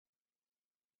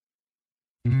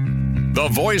The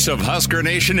voice of Husker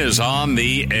Nation is on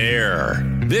the air.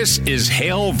 This is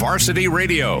Hail Varsity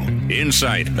Radio.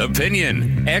 Insight,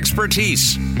 opinion,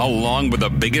 expertise, along with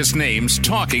the biggest names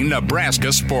talking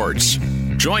Nebraska sports.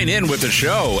 Join in with the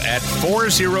show at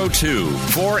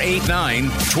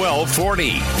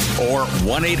 402-489-1240 or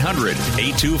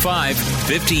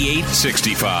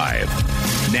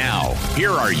 1-800-825-5865. Now,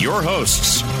 here are your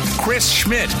hosts, Chris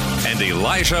Schmidt and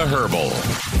Elijah Herbal.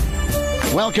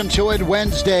 Welcome to it,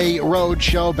 Wednesday Road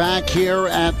Show back here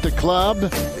at the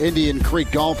club, Indian Creek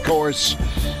Golf Course,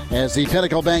 as the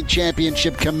Pinnacle Bank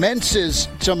Championship commences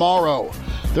tomorrow.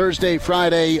 Thursday,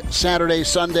 Friday, Saturday,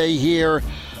 Sunday here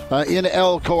in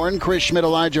Elkhorn. Chris Schmidt,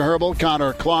 Elijah Herbal,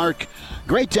 Connor Clark.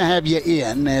 Great to have you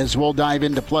in as we'll dive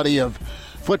into plenty of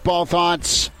football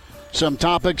thoughts, some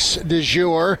topics du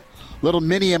jour, little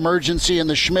mini emergency in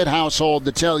the Schmidt household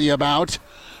to tell you about.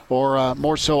 Or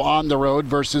more so on the road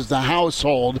versus the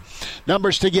household.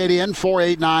 Numbers to get in,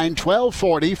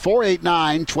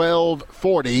 489-1240,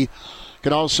 489-1240. You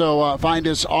can also find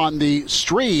us on the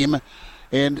stream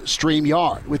and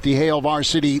StreamYard with the Hail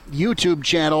Varsity YouTube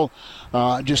channel.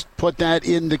 Just put that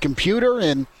in the computer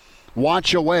and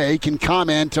watch away. Can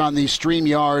comment on the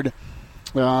StreamYard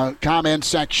comment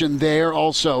section there.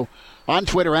 Also on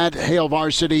Twitter at Hail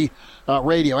Varsity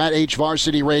Radio, at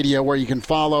HVarsity Radio, where you can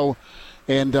follow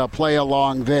and play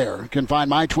along there. You can find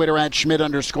my Twitter at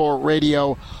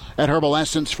Schmidt_radio, at Herbal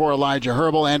Essence for Elijah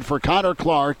Herbal, and for Connor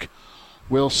Clark,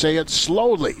 we'll say it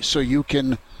slowly so you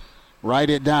can write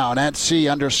it down at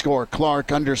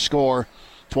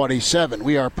C_Clark_27.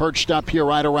 We are perched up here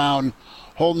right around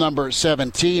hole number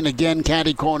 17. Again,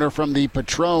 caddy corner from the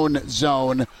Patron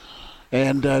zone.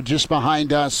 And just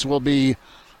behind us will be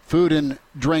food and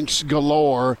drinks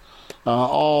galore.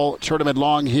 All tournament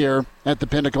long here at the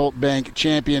Pinnacle Bank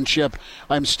Championship.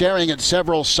 I'm staring at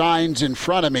several signs in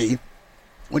front of me.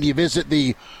 When you visit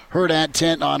the Herd at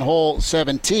tent on hole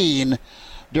 17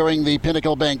 during the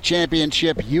Pinnacle Bank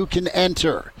Championship, you can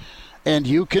enter and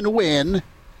you can win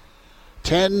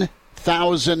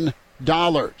 $10,000.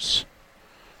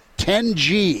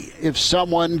 10G if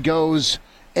someone goes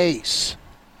ace.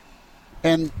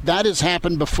 And that has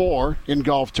happened before in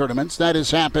golf tournaments. That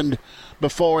has happened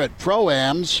before at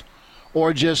Pro-Ams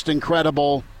or just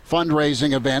incredible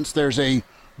fundraising events. There's a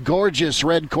gorgeous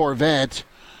red Corvette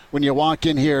when you walk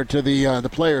in here to the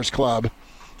Players Club,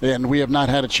 and we have not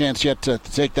had a chance yet to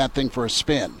take that thing for a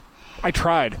spin. I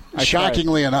tried.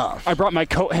 Shockingly enough. I brought my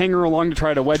coat hanger along to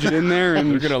try to wedge it in there.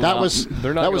 And they're not going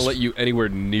to let you anywhere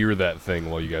near that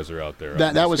thing while you guys are out there.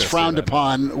 That was frowned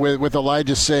upon with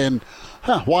Elijah saying,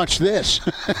 watch this.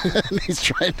 And he's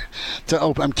trying to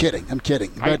open. I'm kidding.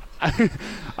 But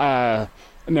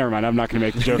never mind. I'm not going to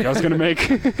make the joke I was going to make.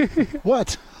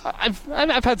 What?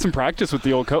 I've had some practice with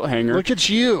the old coat hanger. Look at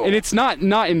you. And it's not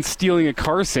in stealing a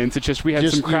car sense. It's just we had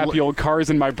some crappy old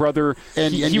cars, and my brother,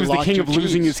 he was the king of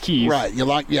losing his keys. Right.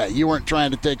 You weren't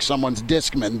trying to take someone's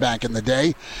Discman back in the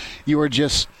day. You were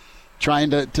just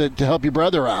trying to help your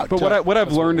brother out. But what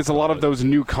I've learned is a lot of those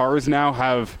new cars now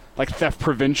have like theft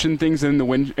prevention things in the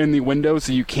window,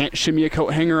 so you can't shimmy a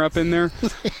coat hanger up in there.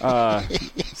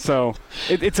 So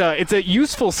it's a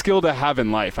useful skill to have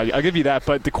in life. I'll give you that.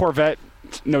 But the Corvette,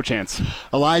 no chance.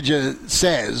 Elijah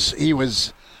says he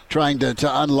was trying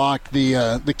to unlock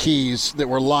the keys that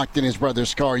were locked in his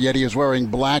brother's car, yet he was wearing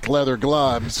black leather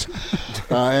gloves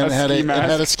and had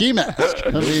a ski mask.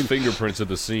 Fingerprints of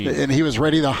the scene. And he was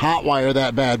ready to hotwire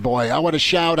that bad boy. I want to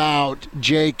shout out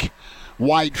Jake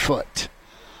Whitefoot.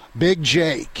 Big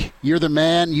Jake, you're the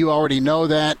man. You already know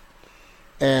that,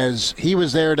 as he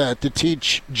was there to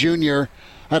teach Junior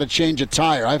how to change a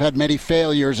tire. I've had many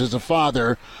failures as a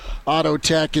father. Auto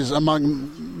tech is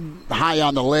high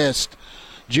on the list.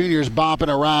 Junior's bopping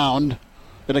around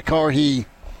in a car he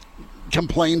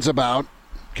complains about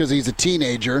because he's a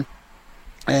teenager,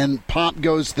 and pop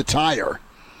goes the tire,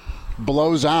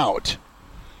 blows out,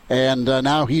 and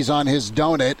now he's on his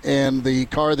donut, and the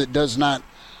car that does not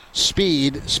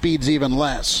speeds even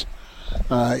less.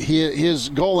 His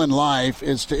goal in life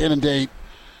is to inundate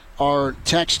our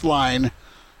text line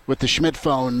with the Schmidt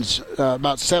phones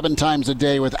about 7 times a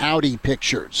day with Audi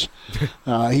pictures.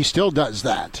 He still does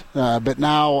that. But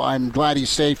now I'm glad he's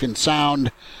safe and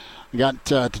sound. I got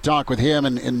to talk with him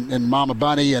and Mama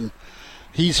Bunny, and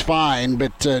he's fine.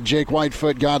 But Jake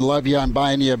Whitefoot, God love you, I'm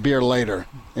buying you a beer later.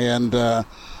 And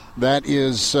that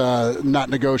is not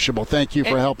negotiable. Thank you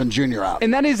for helping Junior out.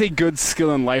 And that is a good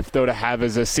skill in life, though, to have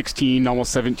as a 16,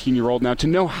 almost 17-year-old now, to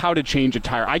know how to change a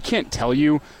tire. I can't tell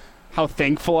you how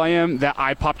thankful I am that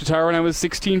I popped a tire when I was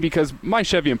 16, because my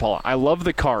Chevy Impala, I love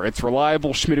the car. It's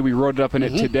reliable. Schmidt, we rode it up in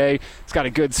it today. It's got a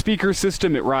good speaker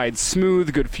system. It rides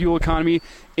smooth, good fuel economy.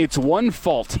 Its one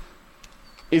fault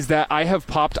is that I have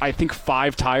popped, I think,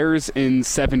 5 tires in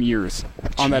 7 years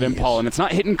on that Impala. And it's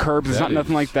not hitting curbs. It's not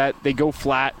nothing like that. They go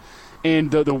flat.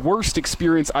 And the worst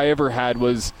experience I ever had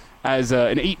was as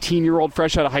an 18-year-old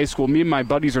fresh out of high school. Me and my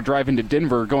buddies are driving to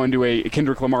Denver going to a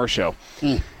Kendrick Lamar show.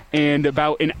 And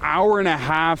about an hour and a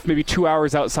half, maybe 2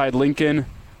 hours outside Lincoln,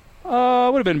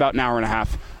 would have been about an hour and a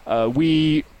half,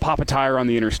 we pop a tire on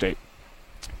the interstate.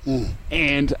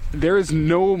 And there is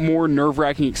no more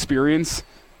nerve-wracking experience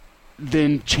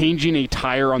than changing a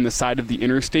tire on the side of the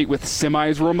interstate with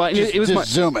semis rolling by. Just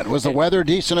zoom it. Was the weather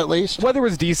decent at least? Weather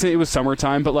was decent. It was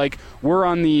summertime, but like we're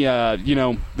on the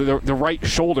the right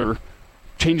shoulder,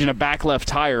 changing a back left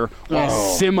tire while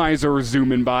semis are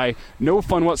zooming by. No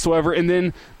fun whatsoever. And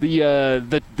then the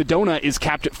donut is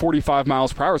capped at 45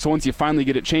 miles per hour. So once you finally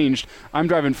get it changed, I'm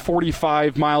driving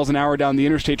 45 miles an hour down the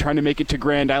interstate trying to make it to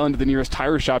Grand Island to the nearest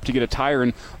tire shop to get a tire.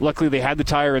 And luckily they had the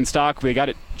tire in stock. They got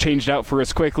it changed out for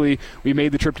us quickly. We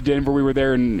made the trip to Denver. We were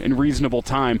there in reasonable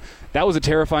time. That was a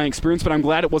terrifying experience, but I'm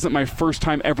glad it wasn't my first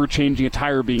time ever changing a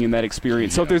tire being in that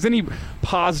experience. So if there's any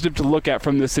positive to look at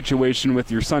from this situation with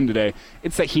your son today,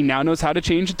 it's that he now knows how to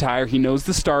change a tire. He knows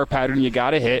the star pattern you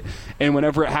got to hit, and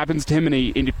whenever it happens to him in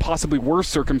a possibly worse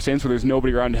circumstance where there's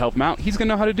nobody around to help him out, he's going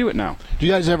to know how to do it now. Do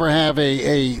you guys ever have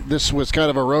this was kind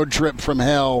of a road trip from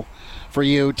hell for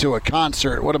you to a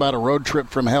concert? What about a road trip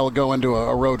from hell going to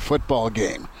a road football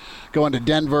game? Going to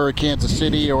Denver, Kansas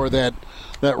City, or that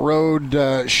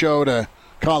road show to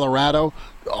Colorado?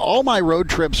 All my road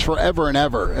trips forever and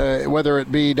ever, whether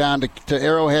it be down to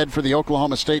Arrowhead for the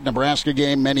Oklahoma State-Nebraska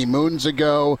game many moons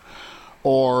ago,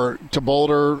 or to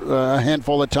Boulder a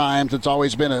handful of times. It's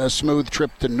always been a smooth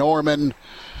trip to Norman.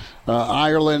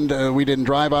 Ireland, we didn't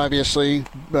drive, obviously,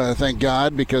 thank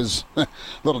God, because a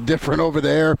little different over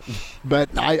there.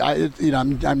 But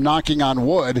I'm knocking on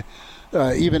wood.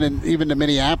 Even to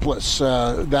Minneapolis,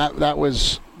 that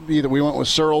was either we went with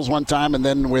Searles one time and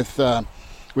then with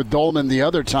Dolman the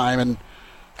other time, and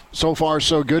so far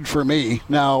so good for me.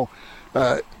 Now,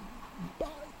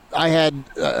 I had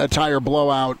a tire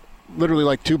blowout literally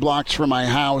like 2 blocks from my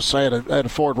house. I had a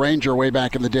Ford Ranger way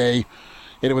back in the day,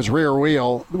 and it was rear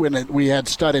wheel when we had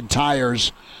studded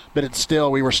tires, but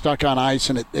we were stuck on ice,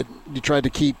 and you tried to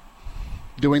keep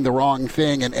doing the wrong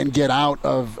thing and get out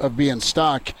of being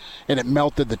stuck, and it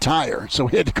melted the tire. So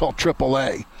we had to call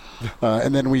AAA.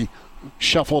 And then we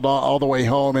shuffled all the way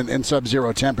home in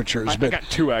sub-zero temperatures. I got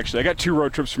 2, actually. I got 2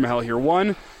 road trips from hell here.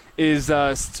 One is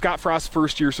Scott Frost's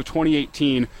first year, so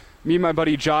 2018. Me and my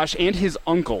buddy Josh and his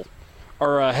uncle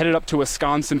are headed up to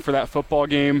Wisconsin for that football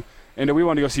game. And we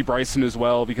wanted to go see Bryson as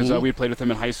well because we had played with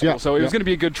him in high school. Yeah, so it was going to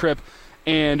be a good trip.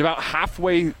 And about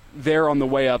halfway there on the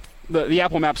way up, the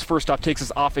Apple Maps first stop takes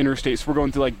us off interstate, so we're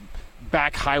going through like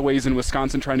back highways in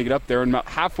Wisconsin trying to get up there. And about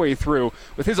halfway through,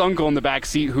 with his uncle in the back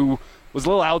seat who was a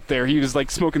little out there, he was like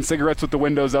smoking cigarettes with the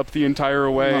windows up the entire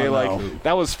way.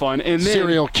 That was fun. And then,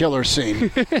 serial killer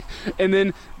scene. And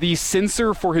then the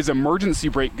sensor for his emergency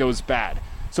brake goes bad.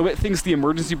 So it thinks the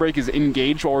emergency brake is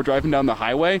engaged while we're driving down the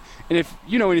highway. And if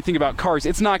you know anything about cars,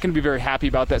 it's not going to be very happy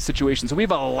about that situation. So we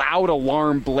have a loud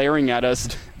alarm blaring at us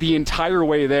the entire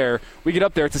way there. We get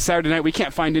up there. It's a Saturday night. We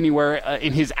can't find anywhere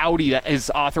in his Audi that is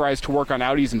authorized to work on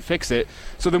Audis and fix it.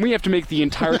 So then we have to make the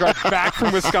entire drive back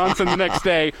from Wisconsin the next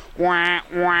day.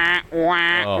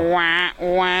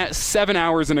 7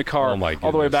 hours in a car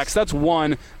all the way back. So that's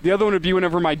one. The other one would be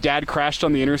whenever my dad crashed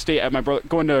on the interstate at my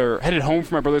brother headed home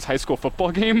from my brother's high school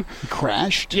football game.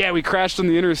 Crashed? Yeah, we crashed on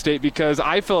the interstate because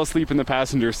I fell asleep in the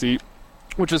passenger seat,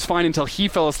 which was fine until he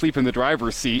fell asleep in the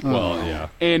driver's seat. Well, yeah.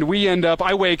 And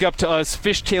I wake up to us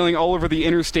fishtailing all over the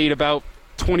interstate about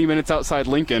 20 minutes outside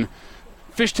Lincoln.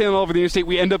 Fishtailing all over the interstate,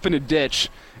 we end up in a ditch.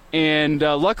 And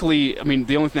luckily, the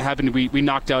only thing that happened, we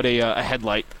knocked out a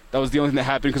headlight. That was the only thing that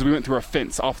happened because we went through a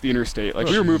fence off the interstate.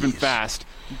 We were moving fast.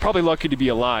 Probably lucky to be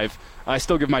alive. I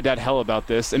still give my dad hell about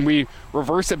this. And we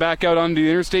reverse it back out onto the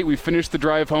interstate. We finish the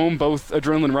drive home, both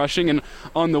adrenaline rushing. And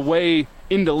on the way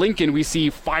into Lincoln, we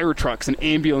see fire trucks and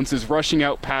ambulances rushing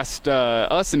out past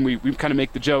us. And we kind of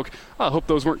make the joke, I hope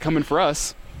those weren't coming for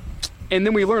us. And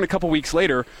then we learn a couple weeks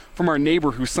later from our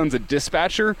neighbor whose son's a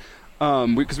dispatcher,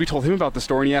 because we told him about the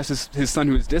story, and he asked his son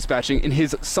who was dispatching, and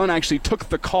his son actually took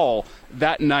the call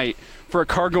that night for a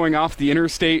car going off the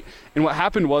interstate. And what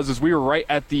happened was we were right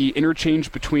at the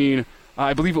interchange between,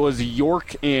 I believe it was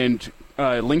York and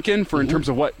Lincoln in terms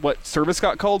of what service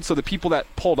got called. So the people that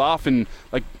pulled off and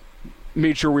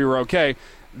made sure we were okay,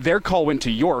 their call went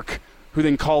to York. who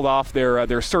then called off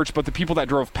their search. But the people that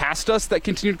drove past us that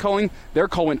continued calling, their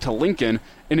call went to Lincoln,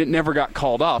 and it never got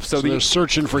called off. So they're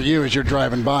searching for you as you're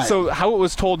driving by. So how it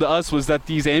was told to us was that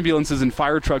these ambulances and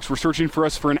fire trucks were searching for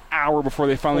us for an hour before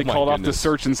they finally called off the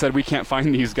search and said, we can't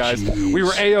find these guys. Jeez. We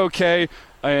were A-OK,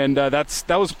 and that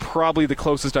was probably the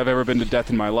closest I've ever been to death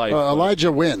in my life.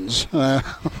 Elijah wins. I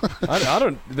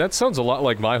don't. That sounds a lot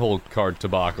like my whole car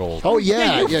debacle. Oh,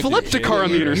 yeah. You flipped a car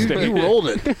on the interstate. You rolled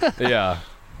it. Yeah.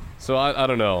 So I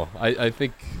don't know. I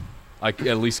think I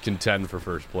at least contend for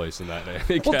first place in that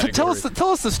category. Well, tell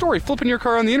us the story, flipping your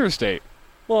car on the interstate.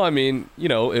 Well, I mean,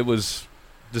 it was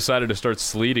decided to start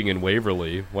sleeting in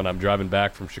Waverly when I'm driving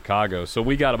back from Chicago. So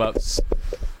we got about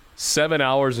 7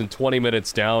 hours and 20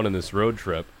 minutes down in this road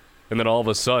trip. And then all of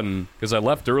a sudden, because I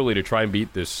left early to try and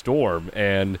beat this storm,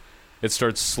 and it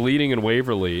starts sleeting in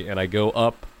Waverly, and I go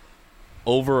up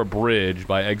over a bridge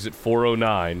by exit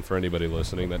 409, for anybody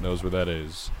listening that knows where that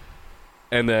is.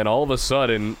 And then all of a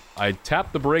sudden, I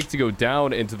tap the brake to go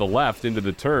down and to the left into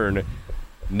the turn.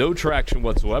 No traction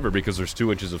whatsoever because there's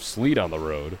 2 inches of sleet on the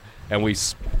road. And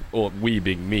we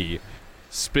being me,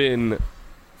 spin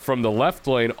from the left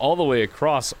lane all the way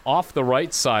across off the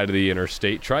right side of the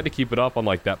interstate. Tried to keep it up on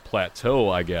like that plateau,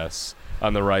 I guess,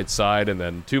 on the right side. And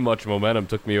then too much momentum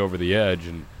took me over the edge.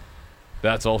 And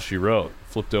that's all she wrote.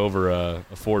 Flipped over a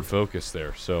Ford Focus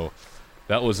there. So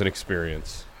that was an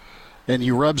experience. And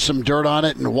you rubbed some dirt on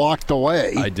it and walked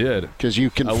away. I did. Because you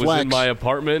can flex. I was in my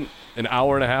apartment an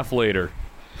hour and a half later.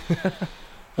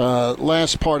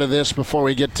 Last part of this before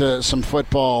we get to some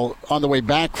football. On the way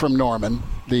back from Norman,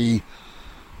 the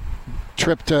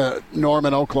trip to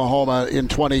Norman, Oklahoma in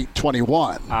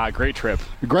 2021. Great trip.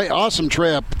 Great, awesome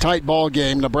trip. Tight ball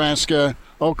game. Nebraska,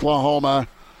 Oklahoma.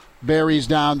 Barry's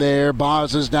down there.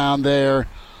 Boz is down there.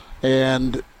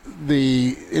 And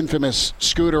the infamous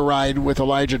scooter ride with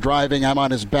Elijah driving. I'm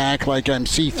on his back like I'm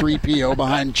C-3PO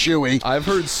behind Chewie. I've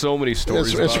heard so many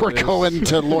stories as we're going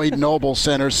to Lloyd Noble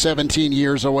Center, 17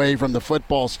 years away from the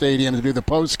football stadium to do the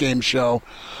post-game show.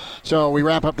 So we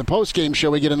wrap up the post-game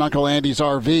show. We get in Uncle Andy's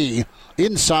RV.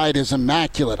 Inside is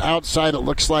immaculate. Outside it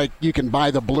looks like you can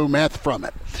buy the blue meth from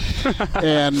it.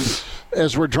 And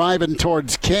as we're driving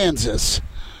towards Kansas,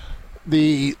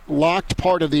 the locked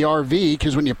part of the RV,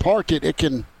 because when you park it, it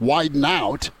can widen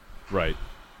out. Right.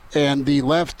 And the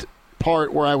left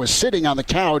part where I was sitting on the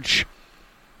couch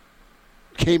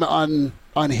came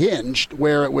unhinged,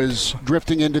 where it was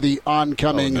drifting into the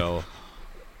oncoming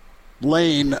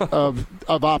lane of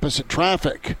opposite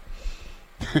traffic.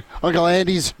 Uncle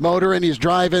Andy's motoring, he's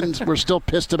driving. We're still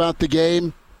pissed about the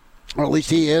game, or at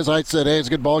least he is. I said, hey, it's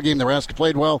a good ball game. The Nebraska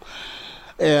played well.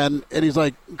 And he's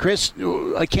like, Chris,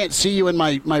 I can't see you in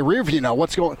my rear view now.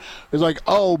 What's going on? He's like,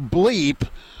 oh, bleep.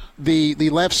 The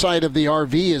left side of the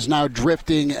RV is now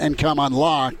drifting and come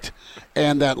unlocked.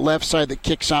 And that left side that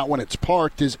kicks out when it's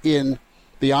parked is in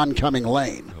the oncoming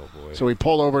lane. Oh, boy. So we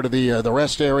pull over to the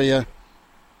rest area,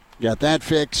 got that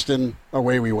fixed, and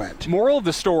away we went. Moral of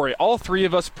the story, all three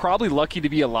of us probably lucky to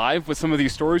be alive with some of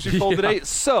these stories you told today.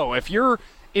 So if you're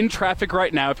in traffic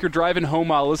right now, if you're driving home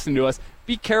while listening to us,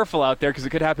 be careful out there because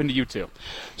it could happen to you too.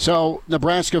 So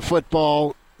Nebraska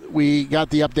football, we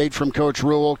got the update from Coach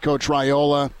Rule, Coach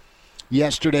Raiola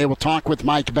yesterday. We'll talk with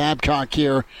Mike Babcock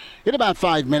here in about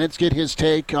 5 minutes, get his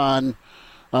take on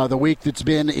the week that's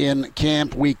been in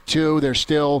camp, week 2. They're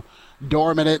still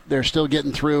dormant. They're still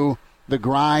getting through the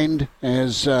grind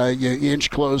as you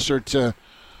inch closer to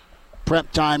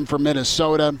prep time for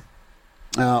Minnesota.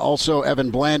 Also, Evan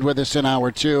Bland with us in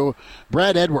hour 2.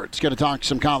 Brad Edwards going to talk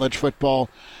some college football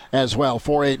as well.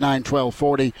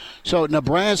 489-1240. So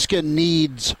Nebraska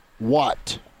needs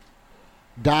what? ...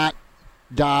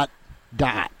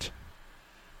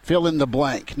 Fill in the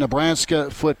blank.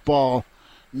 Nebraska football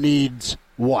needs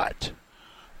what?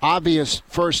 Obvious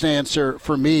first answer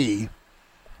for me,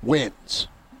 wins.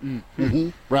 Mm-hmm.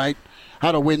 Right?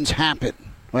 How do wins happen?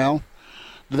 Well,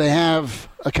 do they have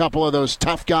a couple of those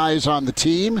tough guys on the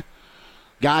team?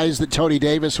 Guys that Tony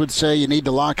Davis would say you need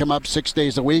to lock them up 6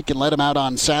 days a week and let them out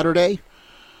on Saturday?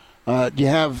 Do you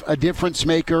have a difference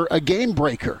maker, a game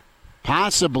breaker?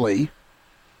 Possibly.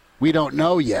 We don't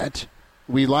know yet.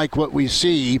 We like what we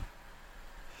see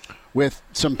with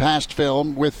some past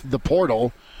film, with the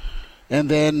portal. And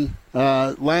then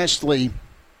lastly,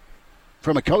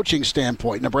 from a coaching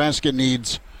standpoint, Nebraska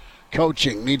needs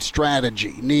coaching, needs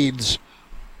strategy, needs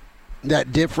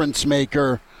that difference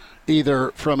maker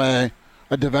either from a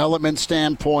development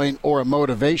standpoint or a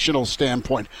motivational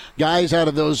standpoint. Guys, out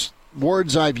of those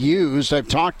words I've used, I've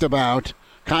talked about,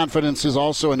 confidence is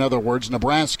also another word.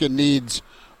 Nebraska needs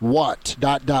what? ...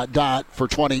 for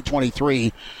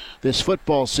 2023 this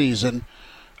football season.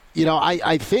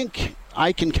 I think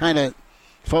I can kind of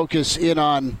focus in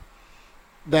on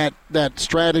that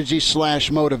strategy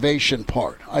 / motivation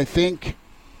part. I think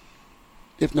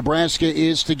if Nebraska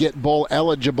is to get bowl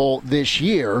eligible this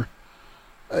year,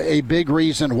 a big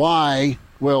reason why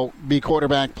will be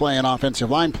quarterback play and offensive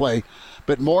line play,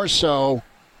 but more so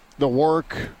the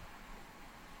work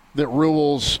that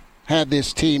Rules had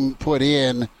this team put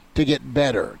in to get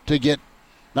better, to get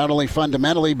not only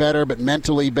fundamentally better, but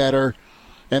mentally better,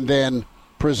 and then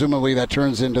presumably that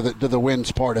turns into the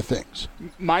wins part of things.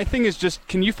 My thing is just,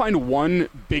 can you find one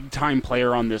big-time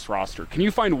player on this roster? Can you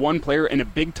find one player in a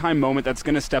big-time moment that's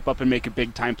going to step up and make a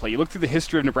big-time play? You look through the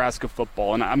history of Nebraska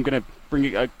football, and I'm going to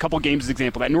bring a couple games as an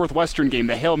example. That Northwestern game,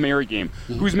 the Hail Mary game.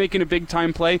 Mm-hmm. Who's making a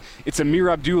big-time play? It's Amir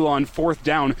Abdullah on 4th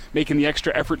down, making the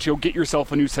extra effort to go get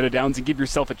yourself a new set of downs and give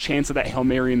yourself a chance at that Hail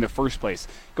Mary in the first place.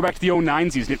 Go back to the 2009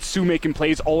 season. It's Sue making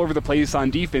plays all over the place on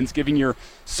defense, giving your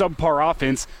subpar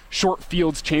offense short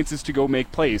fields chances to go make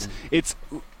plays.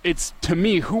 Mm-hmm. It's to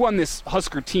me, who on this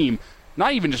Husker team,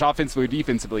 not even just offensively or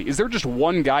defensively, is there just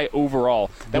one guy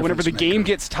overall that whenever the game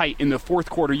gets tight in the fourth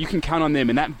quarter, you can count on them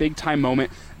in that big-time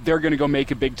moment, they're going to go make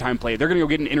a big-time play. They're going to go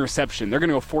get an interception. They're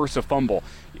going to go force a fumble.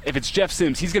 If it's Jeff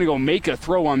Sims, he's going to go make a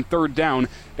throw on 3rd down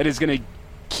that is going to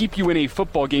keep you in a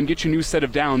football game, get you a new set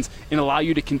of downs, and allow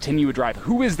you to continue a drive.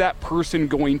 Who is that person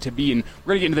going to be? And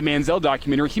we're going to get into the Manziel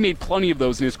documentary. He made plenty of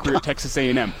those in his career at Texas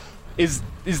A&M. Is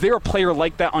there a player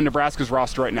like that on Nebraska's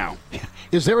roster right now?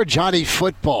 Is there a Johnny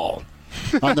Football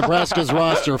on Nebraska's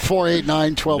roster?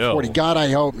 489-1240. No. God,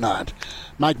 I hope not.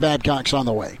 Mike Babcock's on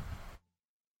the way.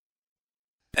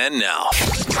 And now,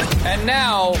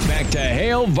 back to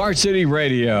Hail Varsity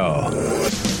Radio.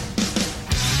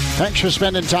 Thanks for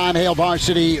spending time, Hail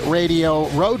Varsity Radio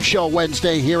Roadshow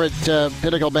Wednesday here at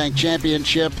Pinnacle Bank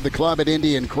Championship, the club at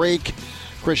Indian Creek.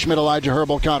 Chris Schmidt, Elijah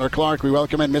Herbal, Connor Clark. We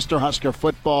welcome in Mr. Husker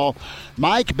Football,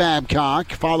 Mike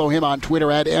Babcock. Follow him on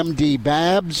Twitter at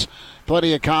MDBabs.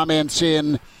 Plenty of comments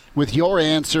in with your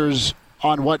answers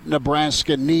on what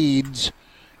Nebraska needs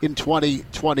in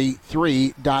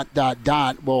 2023, ...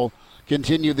 We'll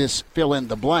continue this fill in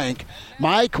the blank.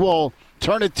 Mike, we'll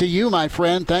turn it to you, my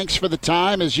friend. Thanks for the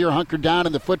time as you're hunkered down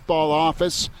in the football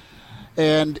office,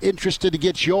 and interested to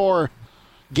get your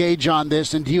gauge on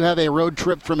this. And do you have a road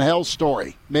trip from hell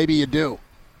story? Maybe you do.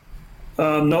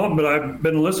 No, but I've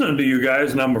been listening to you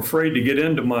guys, and I'm afraid to get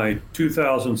into my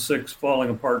 2006 falling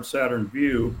apart Saturn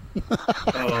View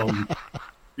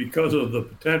because of the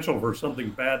potential for something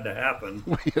bad to happen.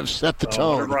 We have set the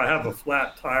tone. Whenever I have a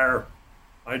flat tire,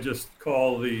 I just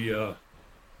call the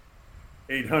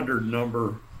 800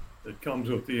 number that comes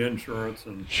with the insurance,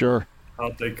 and sure,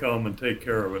 out they come and take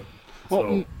care of it. Well,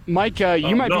 So, Mike,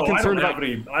 you might be concerned about.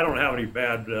 I don't have any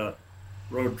bad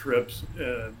road trips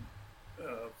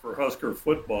for Husker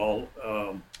football.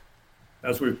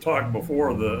 As we've talked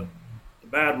before, the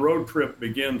bad road trip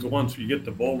begins once you get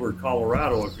to Boulder,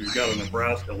 Colorado. If you've got a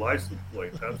Nebraska license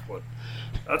plate,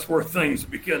 that's where things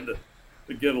begin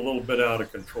to get a little bit out of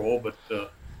control. But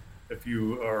if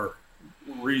you are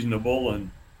reasonable and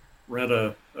rent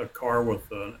a car with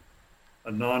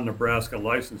a non-Nebraska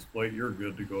license plate, you're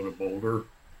good to go to Boulder.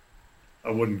 I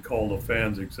wouldn't call the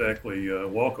fans exactly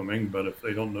welcoming, but if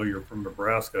they don't know you're from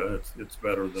Nebraska, it's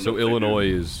better than. So Illinois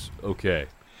is okay.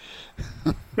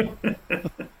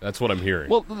 That's what I'm hearing.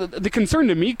 Well, the concern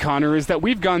to me, Connor, is that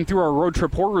we've gone through our road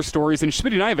trip horror stories, and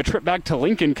Schmidt and I have a trip back to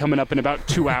Lincoln coming up in about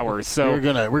 2 hours. So we're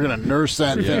gonna nurse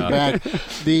that thing back.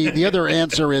 The other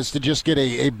answer is to just get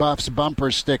a Buffs bumper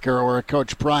sticker or a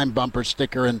Coach Prime bumper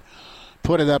sticker and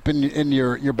put it up in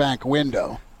your back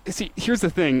window. See, here's the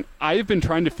thing. I've been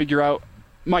trying to figure out.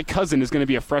 My cousin is going to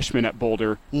be a freshman at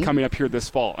Boulder coming up here this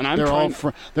fall, and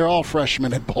they're all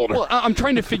freshmen at Boulder. Well, I'm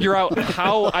trying to figure out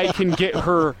how I can get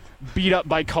her beat up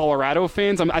by Colorado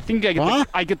fans. I think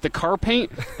I get the car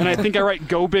paint, and I think I write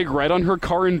 "Go Big Red" on her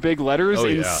car in big letters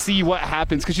see what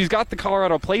happens, because she's got the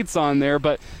Colorado plates on there.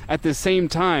 But at the same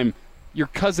time, your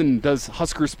cousin does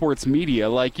Husker sports media.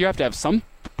 Like, you have to have some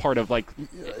part of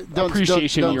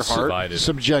appreciation in your heart.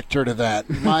 Subject her to that,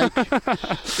 Mike.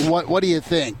 What do you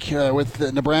think? With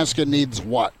Nebraska needs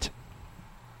what?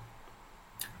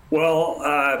 Well,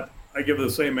 I give the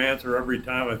same answer every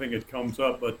time I think it comes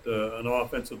up, but an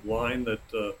offensive line that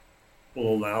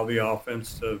will allow the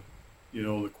offense to,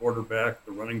 the quarterback,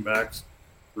 the running backs,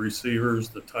 the receivers,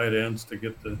 the tight ends to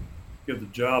get the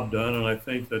job done. And I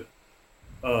think that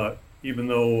even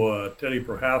though Teddy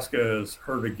Prohaska is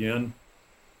hurt again,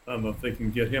 if they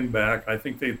can get him back, I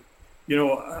think I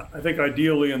think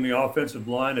ideally in the offensive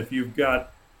line, if you've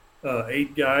got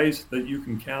 8 guys that you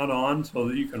can count on so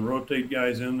that you can rotate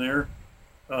guys in there,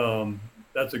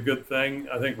 that's a good thing.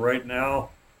 I think right now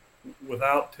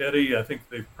without Teddy, I think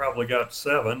they've probably got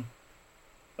 7.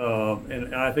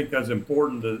 And I think that's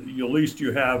important that at least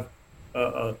you have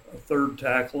a third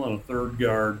tackle and a third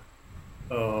guard.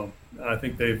 I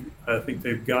think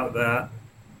they've got that,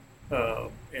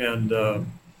 and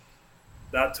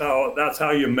that's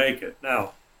how you make it.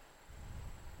 Now,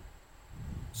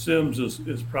 Sims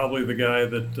is probably the guy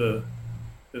that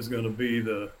is going to be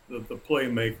the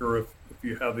playmaker if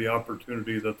you have the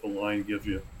opportunity that the line gives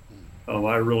you.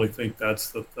 I really think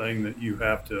that's the thing that you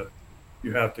have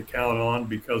to count on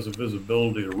because of his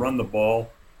ability to run the ball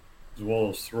as well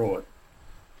as throw it.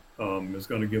 Is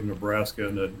going to give Nebraska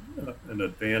an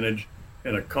advantage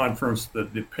in a conference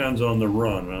that depends on the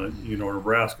run.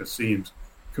 Nebraska seems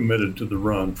committed to the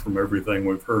run from everything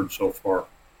we've heard so far.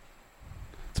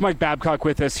 It's Mike Babcock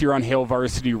with us here on Hail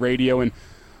Varsity Radio. And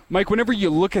Mike, whenever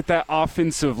you look at that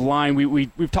offensive line,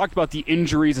 we've talked about the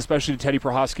injuries, especially to Teddy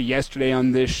Prohaska yesterday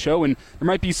on this show, and there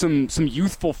might be some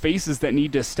youthful faces that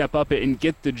need to step up and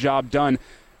get the job done.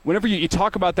 Whenever you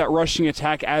talk about that rushing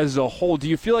attack as a whole, do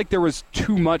you feel like there was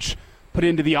too much put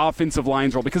into the offensive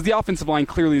line's role? Because the offensive line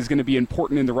clearly is going to be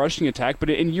important in the rushing attack, but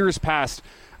in years past,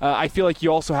 I feel like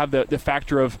you also have the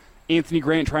factor of Anthony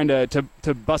Grant trying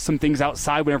to bust some things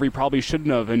outside whenever he probably shouldn't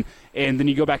have. And then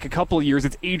you go back a couple of years,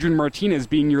 it's Adrian Martinez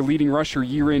being your leading rusher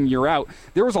year in, year out.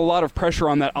 There was a lot of pressure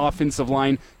on that offensive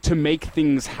line to make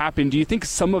things happen. Do you think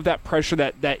some of that pressure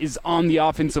that is on the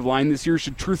offensive line this year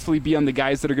should truthfully be on the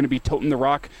guys that are going to be toting the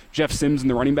rock, Jeff Sims and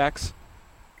the running backs?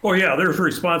 Oh, yeah, there's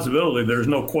responsibility. There's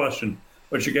no question.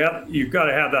 But you've got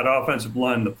to have that offensive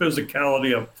line, the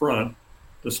physicality up front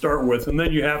to start with, and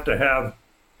then you have to have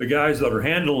the guys that are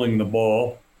handling the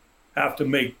ball have to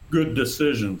make good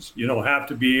decisions, have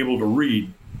to be able to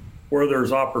read where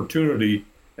there's opportunity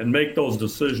and make those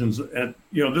decisions. And,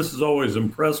 this has always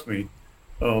impressed me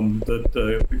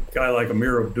that a guy like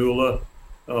Amir Abdullah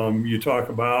you talk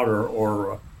about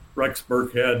or Rex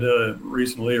Burkhead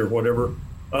recently or whatever,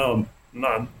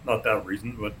 not that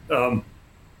recent, but,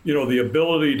 the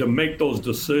ability to make those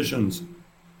decisions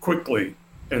quickly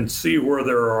and see where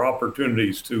there are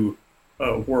opportunities to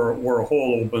where a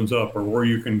hole opens up or where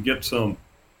you can get some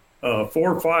 4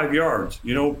 or 5 yards, 4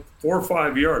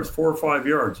 or 5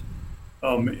 yards.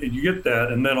 You get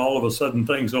that, and then all of a sudden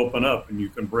things open up and you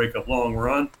can break a long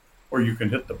run or you can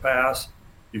hit the pass,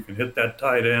 you can hit that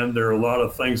tight end. There are a lot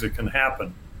of things that can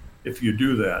happen if you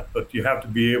do that, but you have to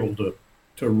be able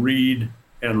to read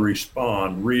and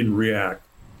respond, read and react.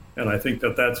 And I think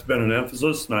that's been an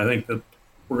emphasis, and I think that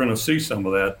we're going to see some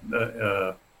of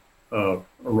that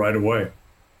right away.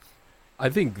 I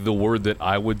think the word that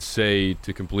I would say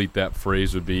to complete that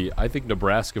phrase would be, I think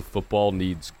Nebraska football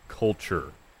needs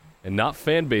culture, and not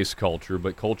fan base culture,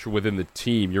 but culture within the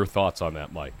team. Your thoughts on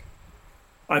that, Mike?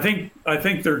 I think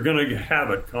they're going to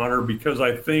have it, Connor, because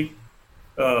I think,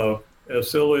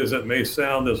 as silly as it may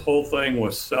sound, this whole thing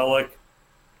with Selleck,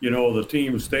 the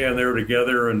team staying there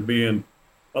together and being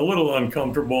a little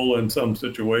uncomfortable in some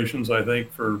situations, I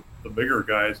think, for the bigger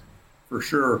guys, for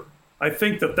sure. I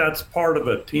think that's part of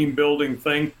a team building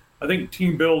thing. I think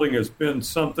team building has been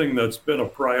something that's been a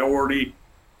priority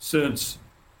since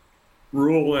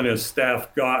Rule and his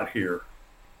staff got here.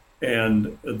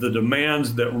 And the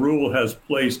demands that Rule has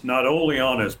placed not only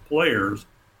on his players,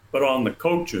 but on the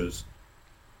coaches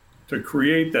to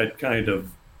create that kind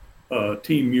of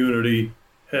team unity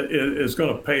is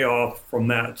going to pay off from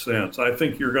that sense. I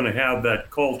think you're going to have that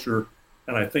culture,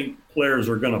 and I think players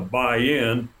are going to buy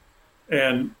in.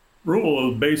 And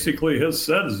Rule basically has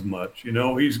said as much.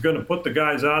 He's going to put the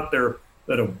guys out there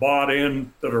that have bought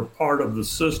in, that are part of the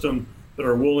system, that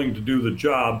are willing to do the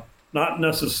job, not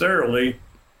necessarily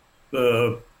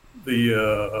the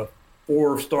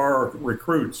 4-star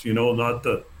recruits, not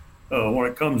the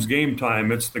when it comes game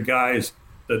time, it's the guys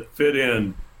that fit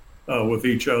in with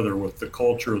each other, with the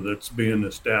culture that's being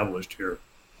established here.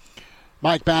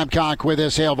 Mike Babcock with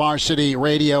us, Hail Varsity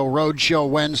Radio Roadshow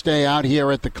Wednesday out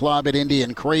here at the club at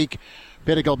Indian Creek.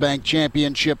 Pinnacle Bank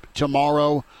Championship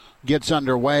tomorrow gets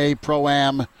underway.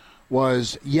 Pro-Am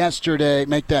was yesterday.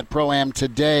 Make that Pro-Am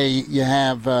today. You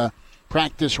have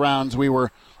practice rounds we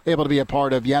were able to be a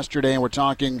part of yesterday, and we're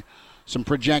talking some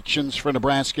projections for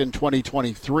Nebraska in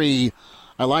 2023.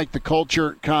 I like the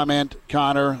culture comment,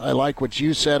 Connor. I like what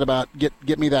you said about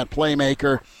get me that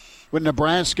playmaker. When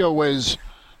Nebraska was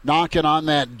knocking on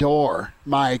that door,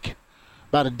 Mike,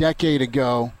 about a decade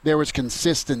ago, there was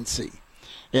consistency.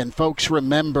 And folks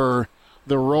remember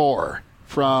the roar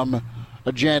from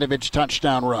a Janovich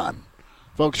touchdown run.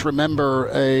 Folks remember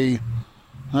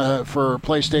for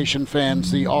PlayStation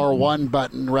fans, the R1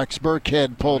 button Rex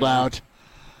Burkhead pulled out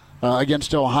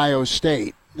against Ohio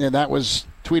State. And that was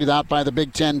tweeted out by the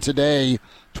Big Ten today,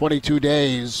 22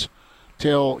 days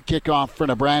till kickoff for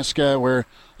Nebraska, where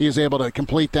he was able to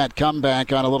complete that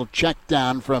comeback on a little check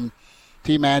down from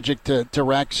T-Magic to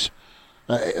Rex.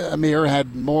 Amir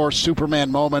had more Superman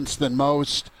moments than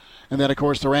most. And then, of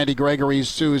course, the Randy Gregory's,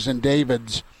 Susan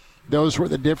Davids. Those were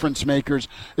the difference makers.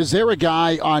 Is there a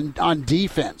guy on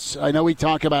defense? I know we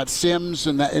talk about Sims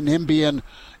and him being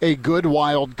a good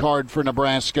wild card for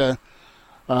Nebraska.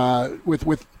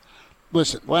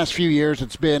 Listen, last few years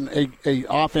it's been a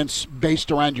offense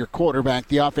based around your quarterback.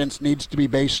 The offense needs to be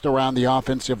based around the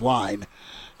offensive line,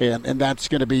 and that's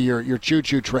going to be your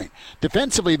choo-choo train.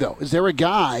 Defensively, though, is there a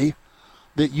guy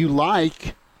that you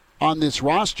like on this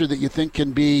roster that you think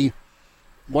can be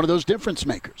one of those difference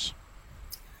makers?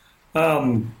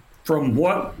 From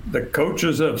what the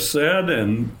coaches have said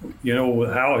and,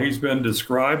 how he's been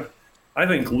described, I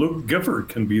think Luke Gifford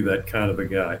can be that kind of a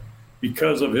guy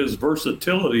because of his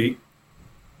versatility,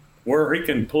 where he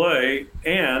can play,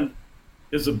 and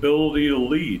his ability to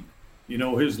lead,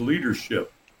 his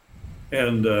leadership.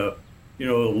 And, a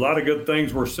lot of good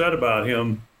things were said about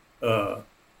him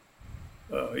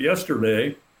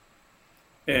yesterday,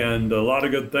 and a lot of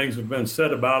good things have been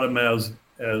said about him as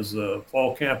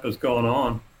fall camp has gone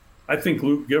on. I think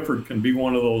Luke Gifford can be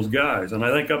one of those guys. And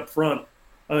I think up front,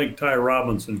 I think Ty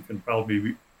Robinson can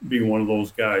probably be one of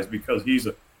those guys because he's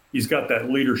got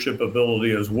that leadership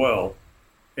ability as well.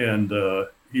 And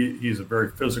he's a very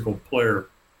physical player,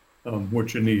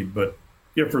 which you need. But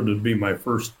Gifford would be my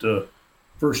first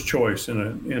choice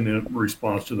in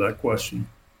response to that question.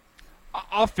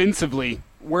 Offensively,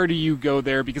 where do you go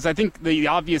there? Because I think the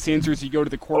obvious answer is you go to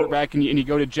the quarterback and you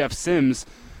go to Jeff Sims.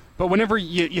 But whenever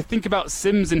you think about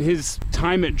Sims and his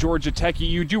time at Georgia Tech,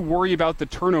 you do worry about the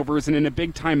turnovers. And in a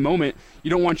big-time moment, you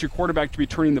don't want your quarterback to be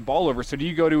turning the ball over. So do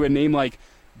you go to a name like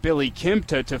Billy Kemp,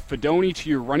 to Fedoni, to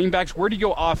your running backs? Where do you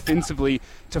go offensively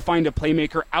to find a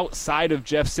playmaker outside of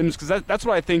Jeff Sims? Because that's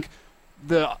what I think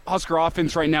the Husker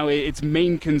offense right now, its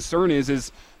main concern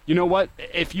is you know what?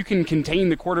 If you can contain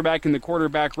the quarterback in the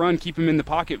quarterback run, keep him in the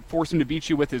pocket, force him to beat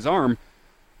you with his arm,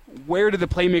 where do the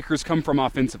playmakers come from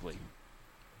offensively?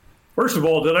 First of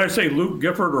all, did I say Luke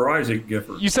Gifford or Isaac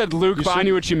Gifford? You said Luke, but I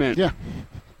knew what you meant. Yeah.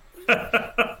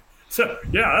 So,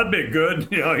 yeah, that'd be good.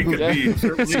 He could be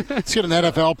certainly. Let's get an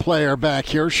NFL player back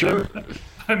here, sure.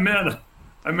 I meant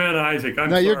Isaac. I'm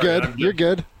no, sorry. You're good. You're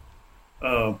good.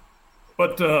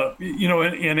 But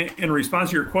in response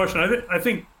to your question,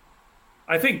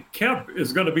 I think Kemp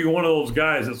is going to be one of those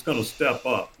guys that's going to step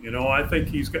up. I think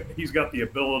he's got the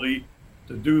ability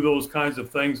to do those kinds of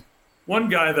things. One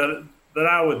guy that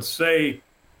I would say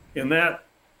in that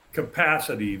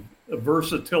capacity, the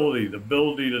versatility, the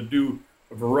ability to do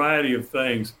a variety of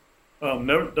things,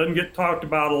 doesn't get talked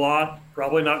about a lot,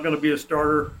 probably not going to be a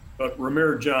starter, but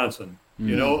Ramir Johnson.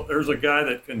 There's a guy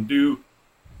that can do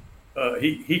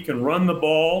he can run the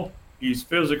ball. He's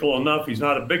physical enough. He's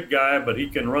not a big guy, but he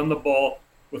can run the ball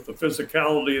with the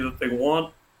physicality that they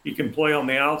want. He can play on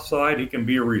the outside. He can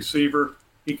be a receiver.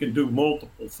 He can do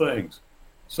multiple things.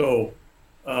 So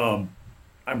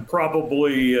I'm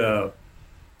probably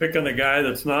picking a guy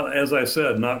that's not, as I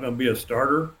said, not going to be a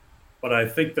starter, but I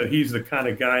think that he's the kind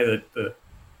of guy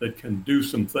that can do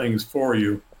some things for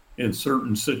you in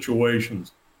certain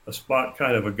situations, a spot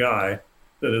kind of a guy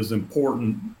that is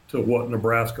important to what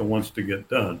Nebraska wants to get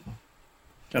done.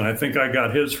 And I think I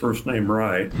got his first name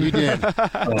right. You did.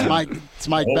 It's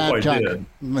Mike Babcock.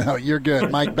 No, you're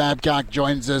good. Mike Babcock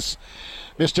joins us.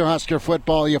 Mr. Husker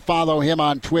Football, you follow him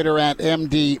on Twitter at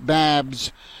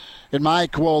MDBabs. And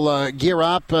Mike will gear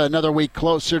up another week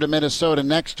closer to Minnesota.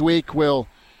 Next week we'll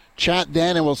chat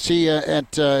then, and we'll see you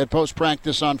at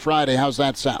post-practice on Friday. How's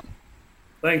that sound?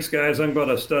 Thanks, guys. I'm going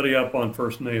to study up on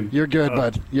first name. You're good,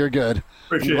 bud. You're good.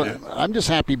 Appreciate it. I'm just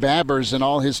happy Babbers and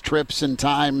all his trips and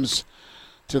times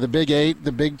to the Big 8,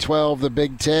 the Big 12, the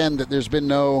Big 10, that there's been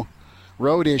no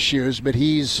road issues, but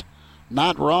he's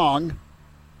not wrong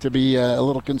to be a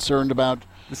little concerned about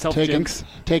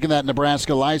taking that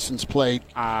Nebraska license plate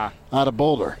out of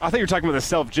Boulder. I thought you were talking about the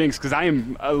self-jinx, because I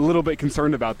am a little bit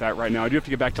concerned about that right now. I do have to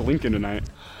get back to Lincoln tonight.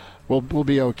 We'll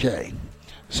be okay.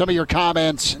 Some of your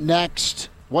comments next.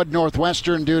 What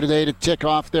Northwestern do today to tick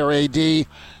off their AD?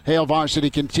 Hail Varsity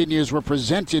continues. We're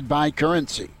presented by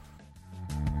Currency.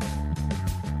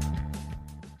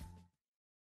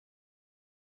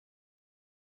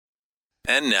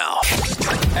 And now,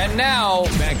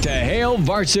 back to Hail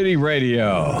Varsity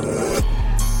Radio.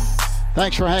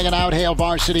 Thanks for hanging out. Hail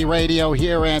Varsity Radio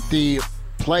here at the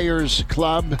Players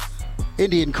Club,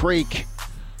 Indian Creek.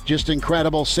 Just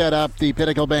incredible setup. The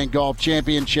Pinnacle Bank Golf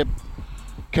Championship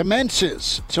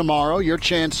commences tomorrow. Your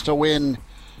chance to win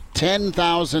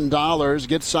 $10,000.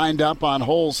 Get signed up on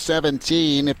hole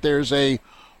 17 if there's a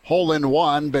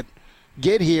hole-in-one. But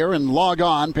get here and log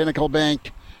on,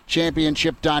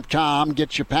 pinnaclebankchampionship.com.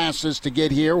 Get your passes to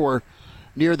get here. We're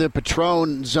near the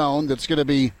Patron zone. That's going to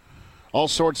be all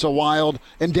sorts of wild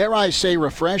and, dare I say,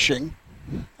 refreshing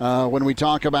when we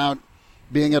talk about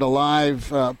being at a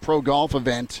live pro golf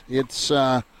event. It's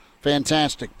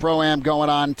fantastic. Pro-Am going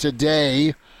on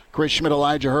today. Chris Schmidt,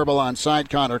 Elijah Herbal on site,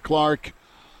 Connor Clark.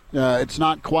 It's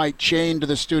not quite chained to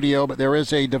the studio, but there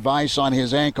is a device on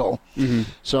his ankle. Mm-hmm.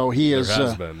 So he is. There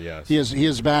has been, yes. He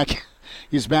is back.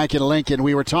 He's back in Lincoln.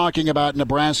 We were talking about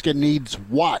Nebraska needs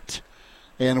what,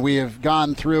 and we have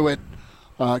gone through it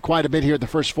quite a bit here the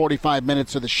first 45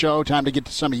 minutes of the show. Time to get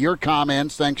to some of your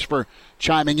comments. Thanks for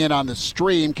chiming in on the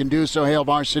stream. Can do so, Hail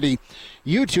Varsity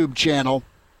YouTube channel.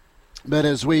 But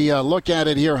as we look at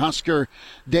it here, Husker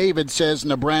David says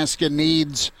Nebraska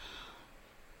needs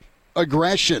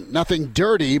aggression. Nothing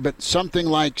dirty, but something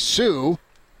like Sue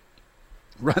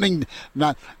running,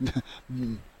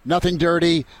 nothing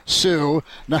dirty, Sue.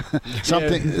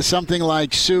 Something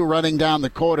like Sue running down the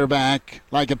quarterback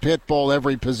like a pit bull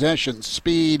every possession.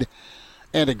 Speed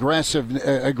and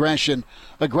aggression.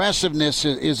 Aggressiveness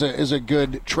is a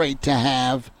good trait to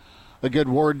have. A good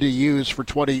word to use for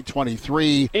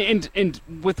 2023. And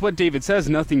with what David says,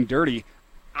 nothing dirty.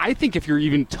 I think if you're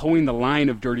even towing the line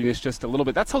of dirtiness just a little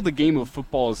bit, that's how the game of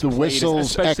football is played, whistles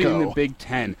especially echo. in the Big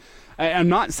Ten. I'm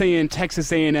not saying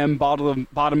Texas A&M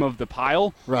bottom of the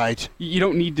pile. Right. You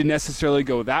don't need to necessarily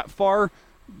go that far,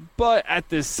 but at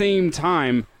the same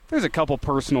time, there's a couple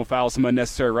personal fouls, some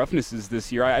unnecessary roughnesses this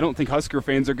year. I don't think Husker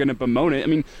fans are going to bemoan it. I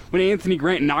mean, when Anthony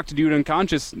Grant knocked a dude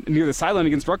unconscious near the sideline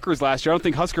against Rutgers last year, I don't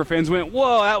think Husker fans went,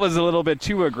 whoa, that was a little bit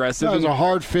too aggressive. That was a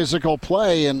hard physical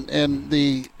play, and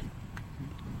the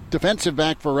defensive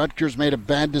back for Rutgers made a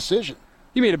bad decision.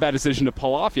 He made a bad decision to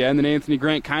pull off, and then Anthony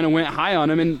Grant kind of went high on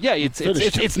him. And, yeah, it's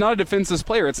not a defenseless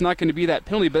player. It's not going to be that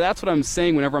penalty, but that's what I'm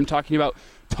saying whenever I'm talking about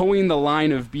towing the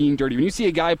line of being dirty. When you see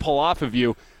a guy pull off of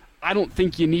you, I don't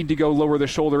think you need to go lower the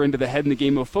shoulder into the head in the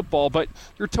game of football, but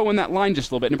you're towing that line just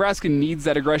a little bit. Nebraska needs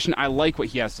that aggression. I like what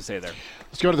he has to say there.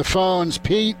 Let's go to the phones.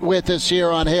 Pete with us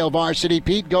here on Hail Varsity.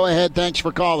 Pete, go ahead. Thanks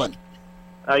for calling.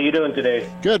 How you doing today?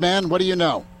 Good, man. What do you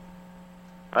know?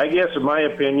 I guess, in my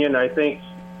opinion, I think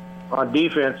on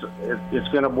defense, it's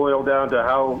going to boil down to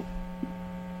how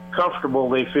comfortable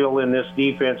they feel in this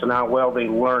defense and how well they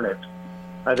learn it.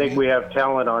 I think we have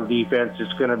talent on defense.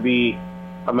 It's going to be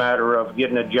a matter of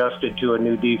getting adjusted to a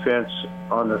new defense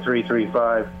on the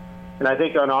 3-3-5. And I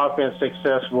think on offense,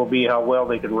 success will be how well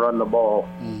they can run the ball.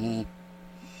 Mm-hmm.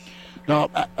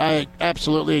 No, I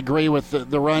absolutely agree with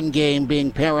the run game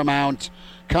being paramount,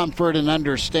 comfort and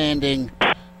understanding.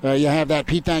 You have that.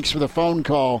 Pete, thanks for the phone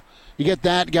call. You get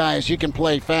that, guys, you can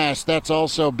play fast. That's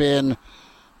also been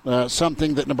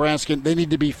something that Nebraska, they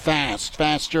need to be fast.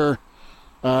 Faster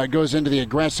goes into the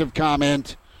aggressive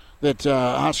comment that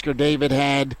Husker David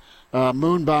had.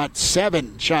 Moonbot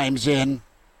 7 chimes in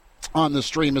on the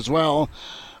stream as well.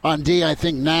 On D, I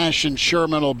think Nash and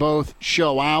Sherman will both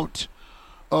show out.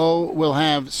 O will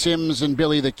have Sims and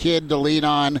Billy the Kid to lean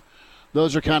on.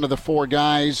 Those are kind of the four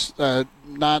guys.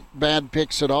 Not bad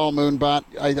picks at all, Moonbot.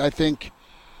 I think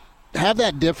have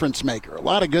that difference maker. A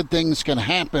lot of good things can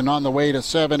happen on the way to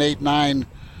 7, 8, 9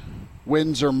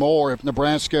 wins or more if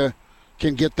Nebraska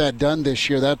can get that done this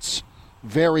year. That's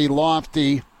very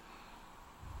lofty,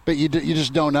 but you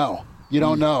just don't know. You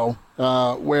don't know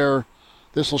where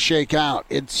this will shake out.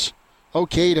 It's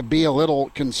okay to be a little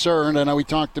concerned. I know we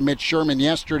talked to Mitch Sherman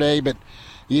yesterday, but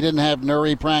he didn't have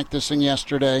Nuri practicing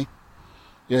yesterday.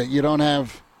 You don't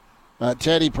have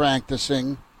Teddy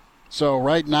practicing. So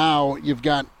right now you've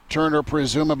got Turner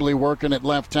presumably working at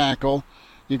left tackle.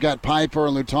 You've got Piper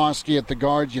and Lutoski at the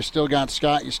guards. You still got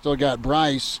Scott. You still got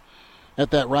Bryce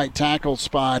at that right tackle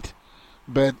spot.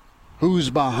 But who's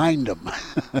behind them?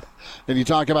 And you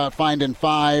talk about finding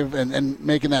 5 and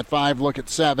making that 5 look at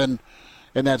 7,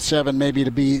 and that 7 maybe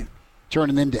to be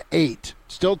turning into 8.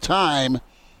 Still time,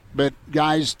 but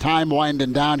guys, time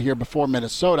winding down here before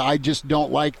Minnesota. I just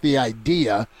don't like the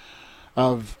idea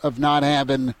of not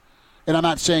having, and I'm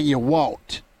not saying you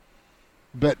won't,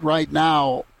 but right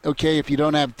now, okay, if you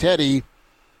don't have Teddy,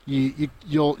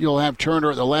 you'll have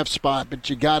Turner at the left spot, but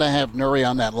you got to have Nuri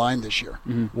on that line this year.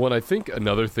 Mm-hmm. Well, I think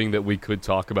another thing that we could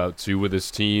talk about too with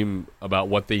this team about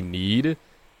what they need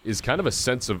is kind of a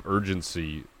sense of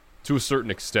urgency to a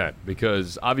certain extent,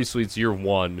 because obviously it's year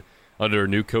one under a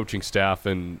new coaching staff,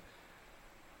 and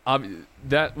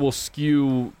that will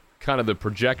skew kind of the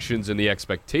projections and the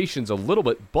expectations a little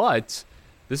bit, but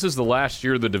this is the last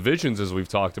year of the divisions, as we've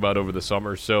talked about over the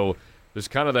summer, so there's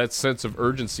kind of that sense of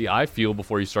urgency, I feel,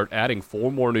 before you start adding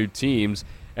 4 more new teams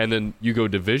and then you go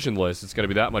divisionless. It's going to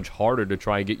be that much harder to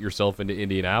try and get yourself into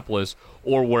Indianapolis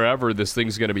or wherever this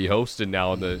thing's going to be hosted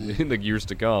now in the years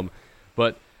to come.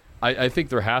 But I think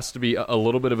there has to be a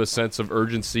little bit of a sense of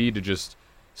urgency to just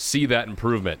see that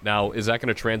improvement. Now, is that going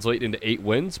to translate into 8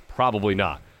 wins? Probably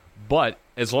not. But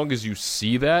as long as you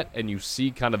see that and you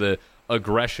see kind of the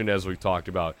aggression, as we've talked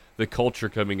about, the culture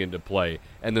coming into play,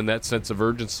 and then that sense of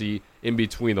urgency in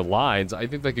between the lines, I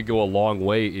think that could go a long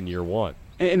way in year 1.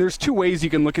 And there's 2 ways you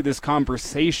can look at this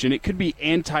conversation. It could be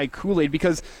anti-Kool-Aid,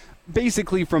 because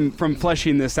basically from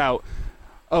fleshing this out,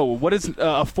 what does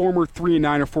a former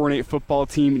 3-9 or 4-8 football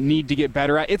team need to get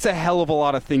better at? It's a hell of a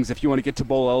lot of things if you want to get to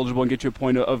bowl eligible and get to a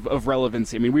point of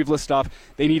relevancy. I mean, we've listed off,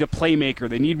 they need a playmaker,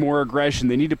 they need more aggression,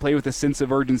 they need to play with a sense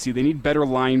of urgency, they need better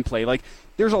line play. Like,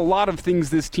 there's a lot of things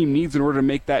this team needs in order to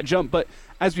make that jump. But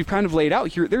as we've kind of laid out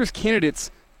here, there's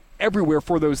candidates everywhere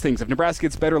for those things. If Nebraska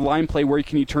gets better line play, where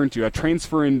can you turn to? A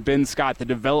transfer in Ben Scott, the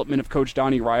development of Coach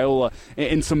Donnie Raiola,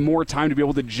 and some more time to be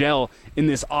able to gel in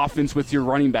this offense with your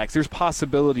running backs. There's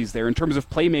possibilities there. In terms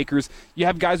of playmakers, you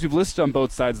have guys we've listed on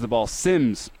both sides of the ball.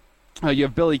 Sims, you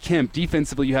have Billy Kemp.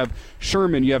 Defensively, you have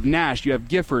Sherman, you have Nash, you have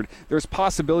Gifford. There's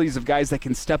possibilities of guys that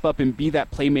can step up and be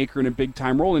that playmaker in a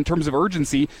big-time role. In terms of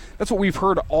urgency, that's what we've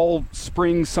heard all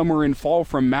spring, summer, and fall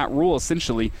from Matt Rule,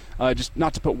 essentially. Just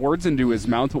not to put words into his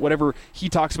mouth, but whatever he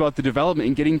talks about the development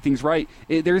and getting things right,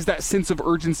 there's that sense of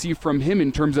urgency from him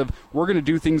in terms of, we're going to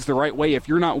do things the right way. If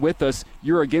you're not with us,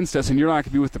 you're against us, and you're not going to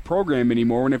be with the program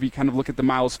anymore. Whenever you kind of look at the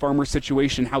Miles Farmer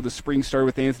situation, how the spring started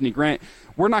with Anthony Grant,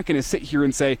 we're not going to sit here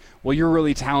and say, well, you're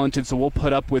really talented, so we'll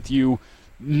put up with you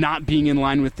not being in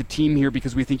line with the team here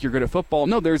because we think you're good at football.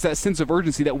 No, there's that sense of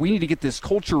urgency that we need to get this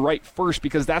culture right first,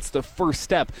 because that's the first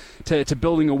step to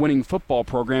building a winning football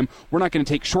program. We're not going to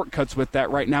take shortcuts with that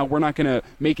right now. We're not going to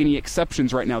make any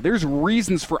exceptions right now. There's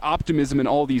reasons for optimism in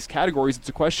all these categories. It's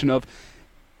a question of,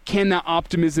 can that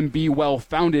optimism be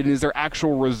well-founded, and is there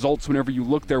actual results whenever you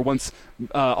look there once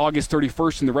August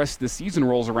 31st and the rest of the season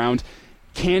rolls around?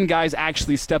 Can guys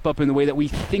actually step up in the way that we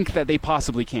think that they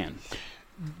possibly can?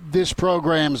 This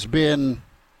program's been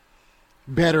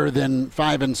better than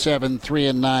 5-7,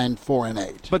 3-9,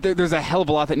 4-8. But there's a hell of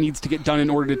a lot that needs to get done in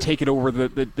order to take it over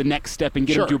the next step and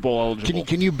get them to bowl eligible.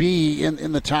 Can you be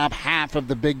in the top half of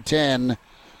the Big Ten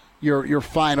your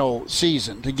final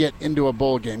season to get into a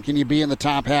bowl game? Can you be in the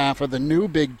top half of the new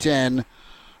Big Ten?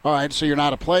 All right, so you're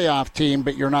not a playoff team,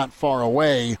 but you're not far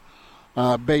away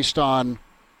based on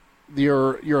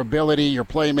your ability, your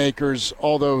playmakers,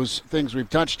 all those things we've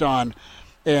touched on.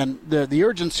 And the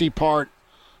urgency part,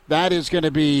 that is going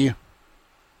to be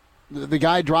the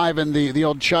guy driving the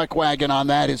old chuck wagon on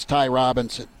that is Ty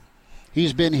Robinson.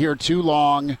 He's been here too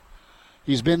long.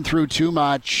 He's been through too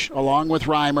much, along with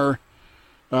Reimer,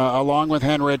 along with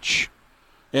Henrich,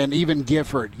 and even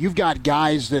Gifford. You've got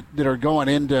guys that are going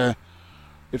into,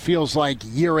 it feels like,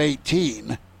 year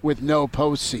 18 with no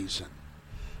postseason,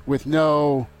 with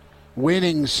no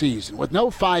winning season, with no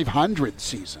 500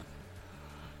 season.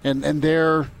 And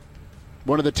they're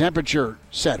one of the temperature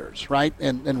setters, right?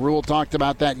 And Rule talked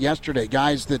about that yesterday.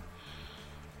 Guys that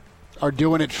are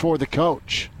doing it for the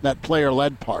coach, that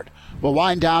player-led part. We'll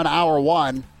wind down hour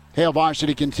 1. Hail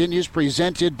Varsity continues,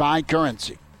 presented by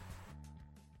Currency.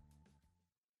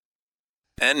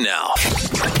 And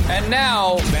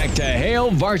now, back to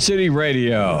Hail Varsity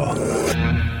Radio.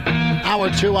 Hour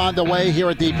 2 on the way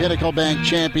here at the Pinnacle Bank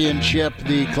Championship,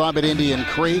 the club at Indian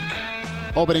Creek.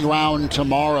 Opening round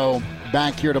tomorrow,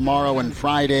 back here tomorrow and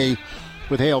Friday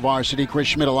with Hail Varsity. Chris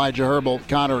Schmidt, Elijah Herbal,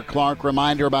 Connor Clark.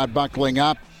 Reminder about buckling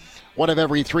up. 1 of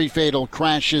every 3 fatal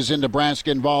crashes in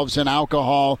Nebraska involves an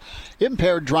alcohol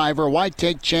impaired driver. Why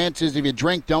take chances? If you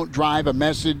drink, don't drive. A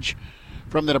message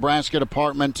from the Nebraska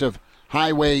Department of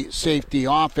Highway Safety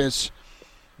Office.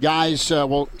 Guys,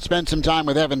 we'll spend some time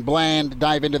with Evan Bland,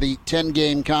 dive into the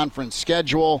 10-game conference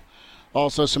schedule.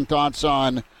 Also some thoughts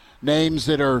on names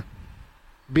that are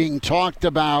being talked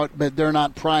about, but they're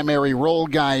not primary role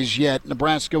guys yet.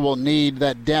 Nebraska will need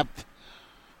that depth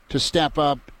to step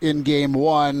up in game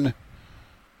 1,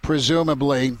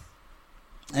 presumably,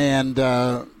 and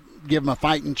give them a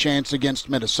fighting chance against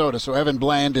Minnesota. So Evan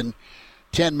Bland in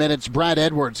 10 minutes. Brad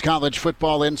Edwards, college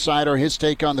football insider, his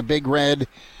take on the Big Red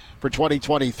for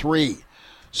 2023.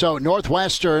 So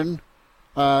Northwestern,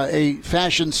 a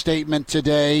fashion statement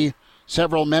today.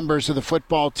 Several members of the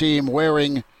football team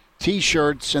wearing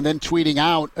T-shirts and then tweeting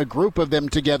out a group of them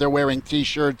together wearing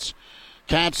T-shirts,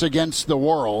 Cats Against the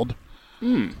World.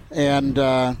 And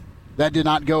that did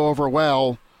not go over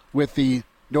well with the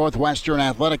Northwestern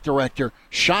athletic director.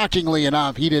 Shockingly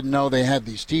enough, he didn't know they had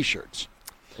these T-shirts.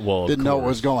 didn't know what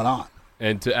was going on.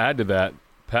 And to add to that,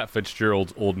 Pat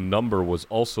Fitzgerald's old number was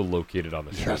also located on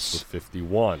the shirts with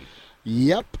 51.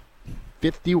 Yep,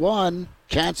 51.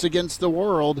 Cats against the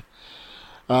world.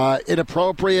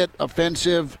 Inappropriate,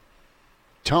 offensive,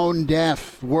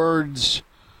 tone-deaf words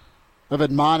of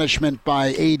admonishment by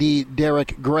A.D.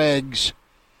 Derek Greggs.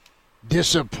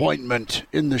 Disappointment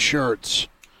in the shirts.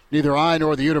 Neither I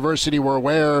nor the university were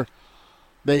aware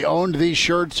they owned these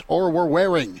shirts or were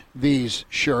wearing these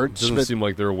shirts. It doesn't seem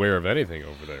like they're aware of anything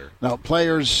over there. Now,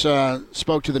 players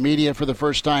spoke to the media for the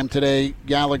first time today.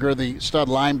 Gallagher, the stud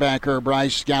linebacker,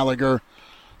 Bryce Gallagher,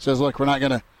 says, look, we're not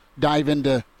going to dive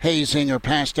into hazing or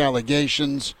past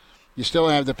allegations. You still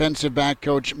have defensive back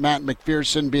coach Matt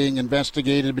McPherson being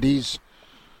investigated, but he's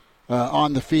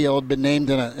on the field, been named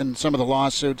in some of the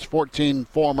lawsuits. 14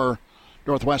 former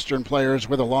Northwestern players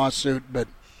with a lawsuit, but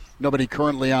nobody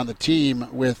currently on the team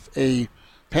with a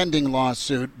pending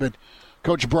lawsuit. But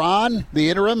Coach Braun, the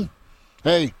interim,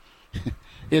 hey,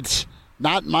 it's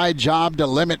not my job to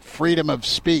limit freedom of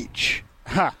speech,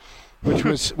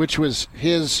 which was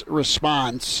his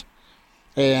response.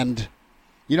 And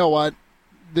you know what?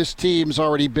 This team's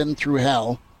already been through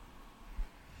hell.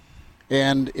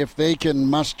 And if they can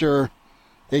muster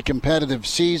a competitive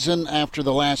season after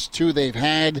the last two they've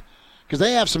had, because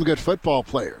they have some good football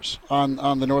players on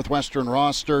the Northwestern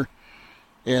roster,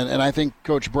 and I think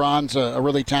Coach Braun's a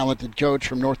really talented coach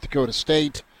from North Dakota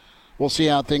State. We'll see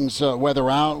how things weather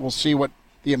out. We'll see what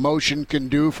the emotion can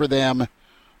do for them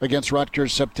against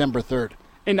Rutgers September 3rd.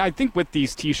 And I think with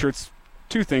these T-shirts,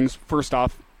 two things. First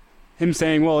off, him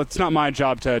saying, well, it's not my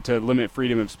job to limit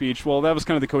freedom of speech. Well, that was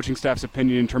kind of the coaching staff's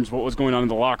opinion in terms of what was going on in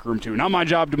the locker room, too. Not my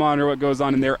job to monitor what goes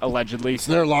on in there, allegedly. It's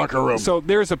their locker room. So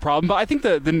there's a problem. But I think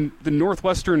the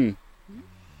Northwestern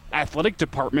athletic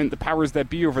department, the powers that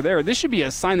be over there, this should be a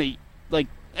sign that, like,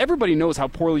 everybody knows how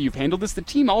poorly you've handled this. The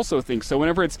team also thinks so.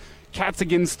 Whenever it's cats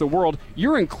against the world,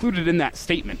 you're included in that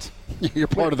statement. You're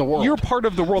part of the world. You're part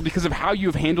of the world because of how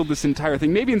you've handled this entire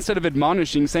thing. Maybe instead of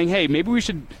admonishing, saying, hey, maybe we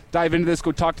should dive into this,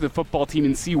 go talk to the football team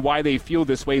and see why they feel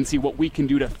this way and see what we can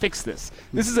do to fix this.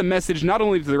 This is a message not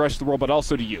only to the rest of the world, but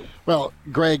also to you. Well,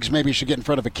 Greggs maybe should get in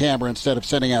front of a camera instead of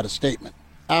sending out a statement.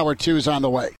 Hour 2 is on the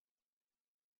way.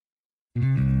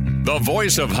 The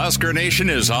voice of Husker Nation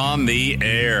is on the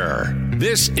air.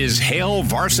 This is Hail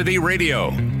Varsity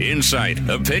Radio. Insight,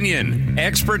 opinion,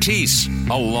 expertise,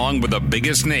 along with the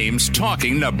biggest names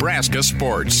talking Nebraska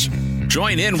sports.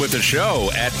 Join in with the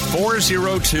show at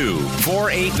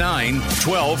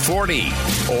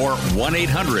 402-489-1240 or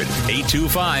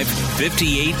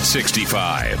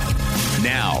 1-800-825-5865.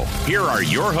 Now, here are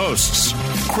your hosts,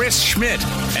 Chris Schmidt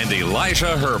and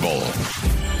Elijah Herbal.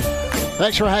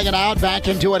 Thanks for hanging out. Back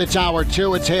into it. It's Hour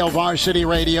 2. It's Hail Varsity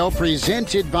Radio,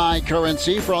 presented by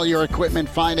Currency. For all your equipment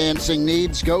financing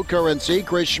needs, go Currency.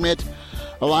 Chris Schmidt,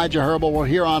 Elijah Herbal. We're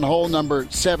here on hole number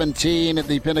 17 at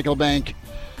the Pinnacle Bank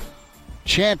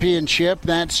Championship.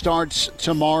 That starts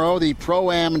tomorrow. The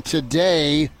Pro-Am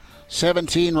today,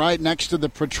 17 right next to the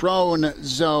Patron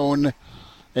Zone.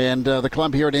 And the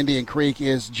club here at Indian Creek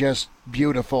is just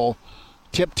beautiful.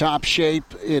 Tip-top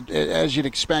shape. As you'd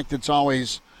expect, it's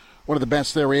always one of the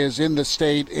best there is in the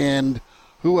state, and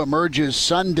who emerges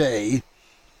Sunday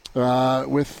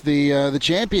with the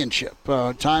championship.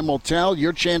 Time will tell.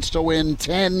 Your chance to win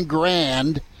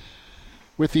 $10,000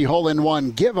 with the hole-in-one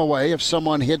giveaway if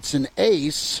someone hits an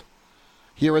ace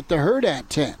here at the Hurrdat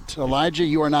tent. Elijah,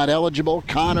 you are not eligible.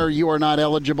 Connor, you are not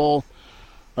eligible.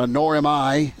 Nor am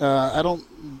I. I don't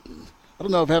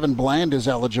know if Evan Bland is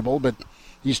eligible, but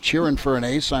he's cheering for an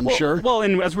ace, I'm sure. Well,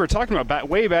 and as we were talking about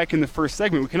way back in the first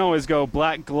segment, we can always go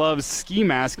black gloves, ski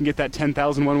mask, and get that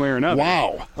 $10,000 one way or another.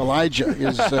 Wow. Elijah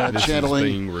is channeling. This is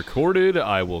being recorded.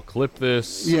 I will clip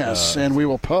this. Yes, and we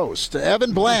will post.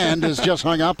 Evan Bland has just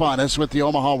hung up on us with the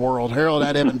Omaha World Herald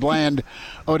at Evan Bland,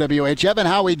 OWH. Evan,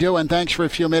 how we doing? Thanks for a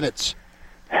few minutes.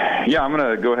 Yeah, I'm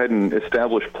going to go ahead and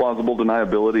establish plausible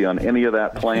deniability on any of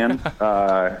that plan.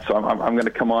 So I'm going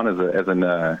to come on as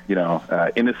an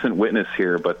innocent witness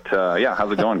here. But yeah,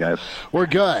 how's it going, guys? We're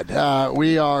good.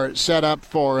 We are set up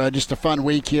for just a fun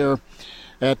week here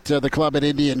at the club at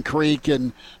Indian Creek,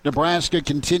 and Nebraska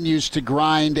continues to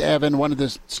grind. Evan, wanted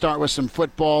to start with some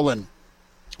football, and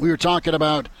we were talking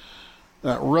about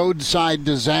roadside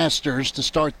disasters to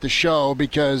start the show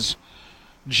because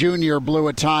Junior blew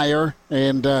a tire,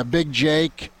 and Big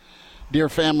Jake, dear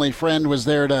family friend, was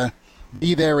there to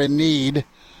be there in need,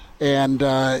 and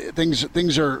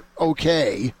things are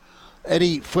okay.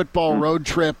 Any football road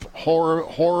trip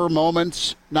horror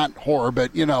moments? Not horror,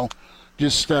 but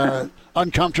just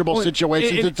uncomfortable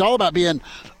situations. It's all about being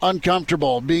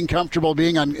uncomfortable, being comfortable,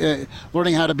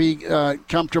 learning how to be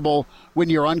comfortable when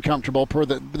you're uncomfortable, per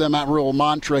the Matt Rule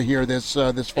mantra here this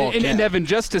fall. And Evan,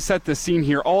 just to set the scene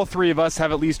here, all three of us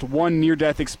have at least one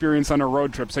near-death experience on a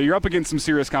road trip, so you're up against some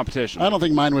serious competition. I don't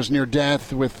think mine was near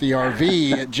death with the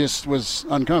RV. It just was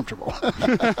uncomfortable.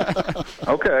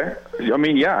 Okay. I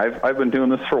mean, yeah, I've been doing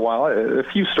this for a while. A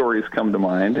few stories come to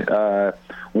mind.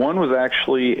 One was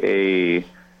actually a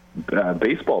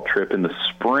baseball trip in the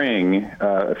spring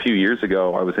a few years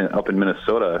ago. I was up in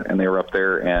Minnesota, and they were up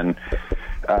there, and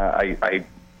I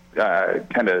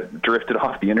kind of drifted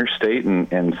off the interstate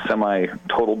and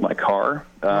semi-totaled my car.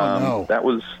 No. That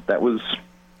was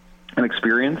an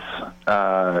experience.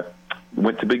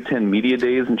 Went to Big Ten Media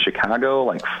Days in Chicago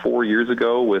like 4 years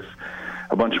ago with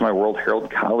a bunch of my World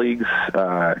Herald colleagues.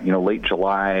 Late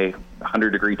July,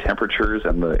 100-degree temperatures,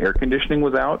 and the air conditioning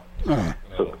was out.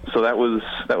 So that was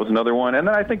another one. And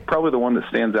then I think probably the one that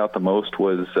stands out the most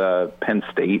was Penn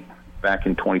State back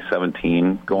in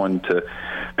 2017, going to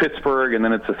Pittsburgh, and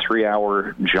then it's a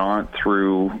 3-hour jaunt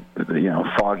through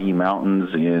foggy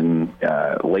mountains in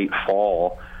late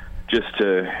fall, just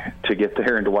to get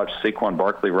there and to watch Saquon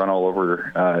Barkley run all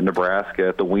over Nebraska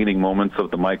at the waning moments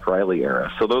of the Mike Riley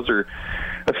era. So those are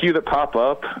a few that pop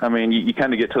up. I mean, you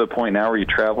kind of get to the point now where you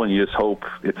travel and you just hope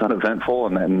it's uneventful,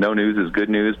 and then no news is good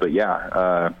news. But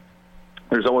yeah,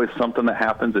 there's always something that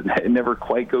happens. It never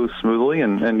quite goes smoothly,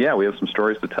 and yeah, we have some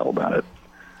stories to tell about it.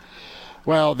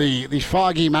 Well, the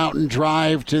foggy mountain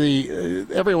drive to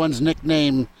the everyone's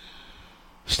nickname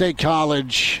State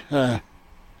College,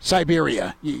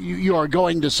 Siberia. You are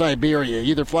going to Siberia,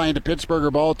 either flying to Pittsburgh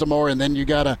or Baltimore, and then you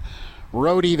got a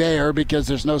roadie there because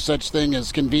there's no such thing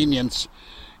as convenience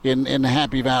in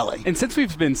Happy Valley. And since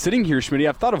we've been sitting here, Schmitty,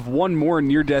 I've thought of one more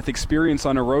near-death experience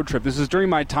on a road trip. This is during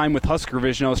my time with Husker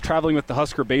Vision. I was traveling with the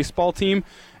Husker baseball team,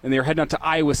 and they were heading out to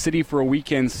Iowa City for a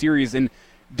weekend series. And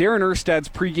Darren Erstad's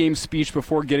pregame speech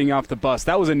before getting off the bus,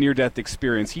 that was a near-death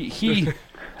experience. He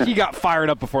got fired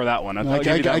up before that one.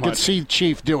 I could see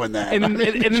Chief doing that. And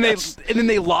then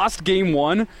they lost game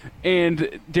one,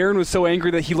 and Darren was so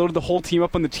angry that he loaded the whole team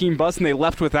up on the team bus, and they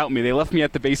left without me. They left me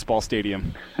at the baseball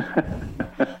stadium.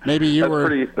 Maybe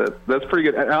that's pretty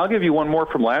good. And I'll give you one more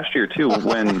from last year too.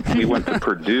 When we went to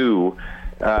Purdue,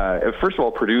 first of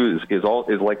all, Purdue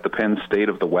is like the Penn State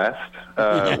of the West,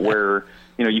 where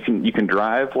you can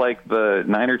drive like the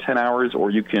 9 or 10 hours,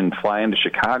 or you can fly into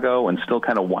Chicago and still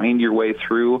kind of wind your way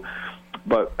through.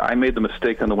 But I made the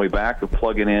mistake on the way back of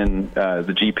plugging in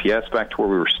the GPS back to where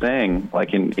we were staying,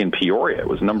 like in Peoria. It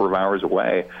was a number of hours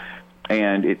away,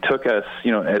 and it took us,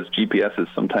 as GPSs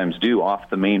sometimes do, off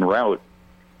the main route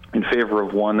in favor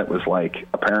of one that was like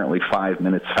apparently 5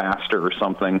 minutes faster or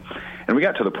something. And we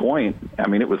got to the point, I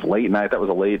mean, it was late night. That was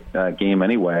a late game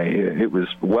anyway. It was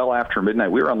well after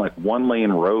midnight. We were on like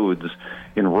one-lane roads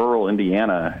in rural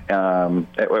Indiana.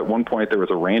 At one point, there was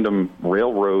a random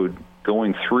railroad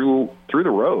going through the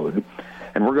road,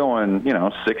 and we're going,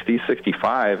 60,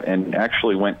 65, and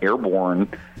actually went airborne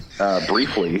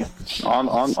briefly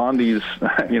on these,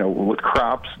 with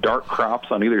crops, dark crops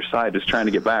on either side, just trying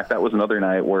to get back. That was another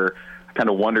night where I kind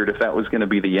of wondered if that was going to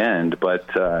be the end, but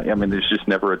there's just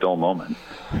never a dull moment.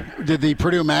 Did the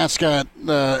Purdue mascot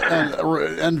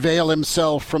unveil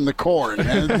himself from the corn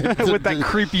with that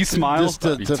creepy smile? Just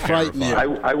to frighten you.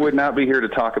 I would not be here to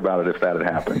talk about it if that had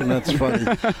happened. That's funny.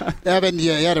 Evan,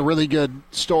 you had a really good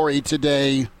story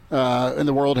today in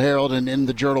the World Herald and in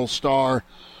the Journal-Star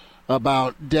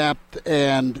about depth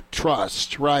and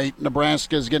trust, right?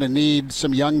 Nebraska is going to need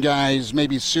some young guys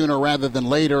maybe sooner rather than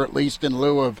later, at least in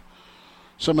lieu of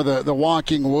some of the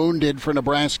walking wounded for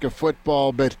Nebraska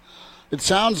football. But it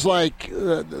sounds like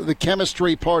the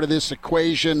chemistry part of this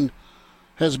equation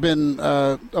has been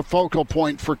a focal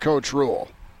point for Coach Rule.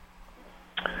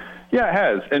 Yeah, it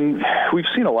has. And we've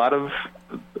seen a lot of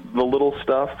the little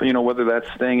stuff, whether that's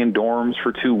staying in dorms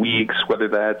for 2 weeks, whether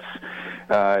that's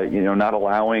not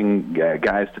allowing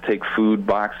guys to take food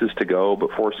boxes to go,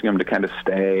 but forcing them to kind of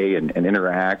stay and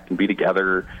interact and be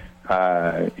together.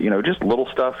 Just little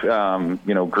stuff,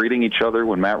 greeting each other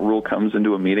when Matt Rule comes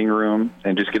into a meeting room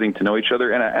and just getting to know each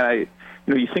other. And I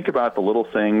you think about the little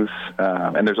things,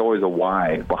 and there's always a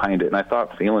why behind it. And I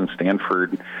thought Phelan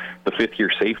Stanford, the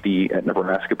fifth-year safety at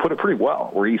Nebraska, put it pretty well,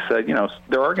 where he said,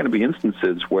 there are going to be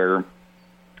instances where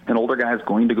an older guy is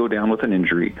going to go down with an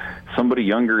injury. Somebody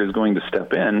younger is going to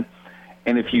step in.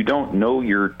 And if you don't know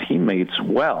your teammates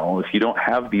well, if you don't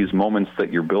have these moments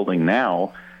that you're building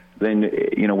now, then,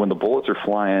 when the bullets are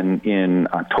flying in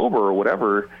October or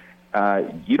whatever,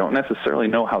 you don't necessarily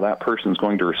know how that person's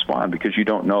going to respond because you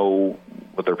don't know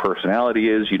what their personality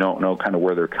is. You don't know kind of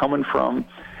where they're coming from.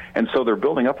 And so they're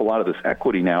building up a lot of this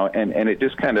equity now, and it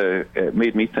just kind of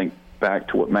made me think back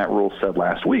to what Matt Rule said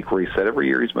last week, where he said every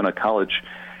year he's been a college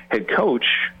head coach,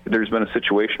 there's been a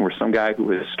situation where some guy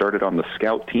who has started on the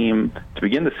scout team to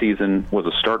begin the season was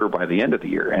a starter by the end of the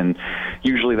year. And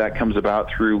usually that comes about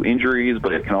through injuries,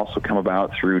 but it can also come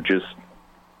about through just,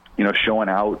 showing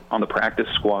out on the practice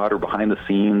squad or behind the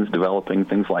scenes, developing,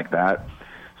 things like that.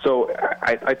 So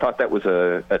I thought that was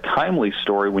a timely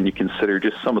story when you consider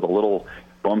just some of the little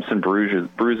bumps and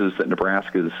bruises that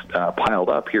Nebraska's piled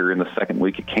up here in the second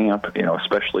week of camp,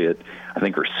 especially at, I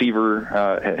think, receiver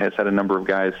has had a number of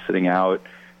guys sitting out.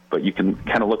 But you can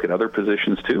kind of look at other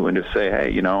positions, too, and just say,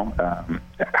 hey,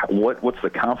 what's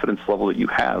the confidence level that you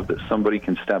have that somebody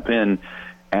can step in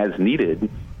as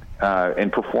needed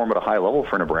and perform at a high level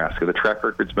for Nebraska? The track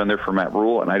record's been there for Matt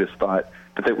Rule, and I just thought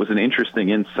that was an interesting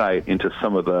insight into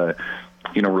some of the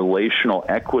relational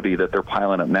equity that they're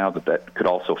piling up now that could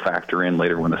also factor in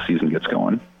later when the season gets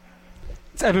going.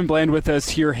 It's Evan Bland with us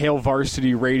here, Hail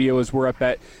Varsity Radio, as we're up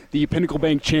at the Pinnacle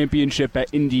Bank Championship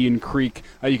at Indian Creek.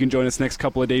 You can join us next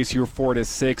couple of days here, 4 to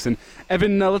 6. And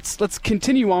Evan, let's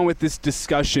continue on with this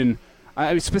discussion,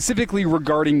 specifically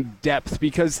regarding depth,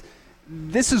 because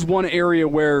this is one area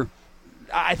where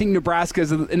I think Nebraska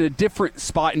is in a different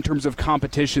spot in terms of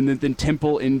competition than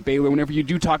Temple and Baylor. Whenever you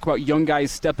do talk about young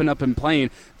guys stepping up and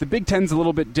playing, the Big Ten's a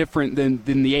little bit different than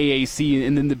the AAC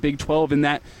and then the Big 12 in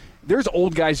that there's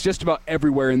old guys just about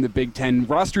everywhere in the Big Ten.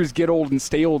 Rosters get old and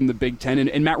stay old in the Big Ten,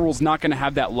 and Matt Rule's not going to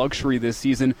have that luxury this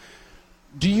season.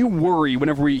 Do you worry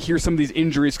whenever we hear some of these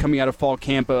injuries coming out of fall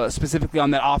camp, specifically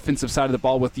on that offensive side of the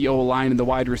ball with the O-line and the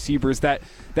wide receivers, that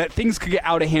things could get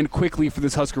out of hand quickly for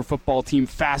this Husker football team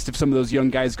fast if some of those young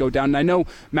guys go down? And I know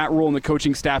Matt Rule and the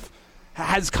coaching staff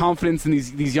has confidence in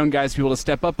these young guys to be able to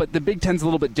step up, but the Big Ten's a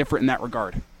little bit different in that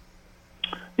regard.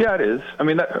 Yeah, it is. I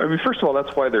mean, first of all,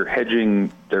 that's why they're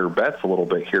hedging their bets a little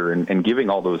bit here and giving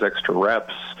all those extra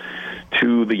reps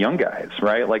to the young guys,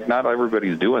 right? Like, not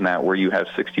everybody's doing that where you have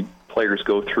 60 players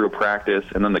go through a practice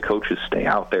and then the coaches stay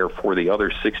out there for the other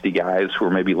 60 guys who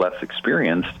are maybe less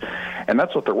experienced. And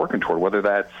that's what they're working toward, whether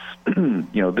that's,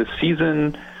 this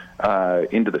season,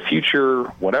 into the future,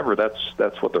 whatever,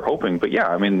 that's what they're hoping. But yeah,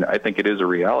 I mean, I think it is a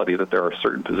reality that there are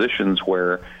certain positions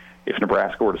where if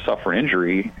Nebraska were to suffer an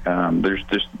injury,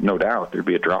 there's no doubt there'd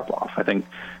be a drop-off. I think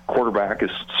quarterback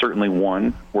is certainly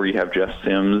one where you have Jeff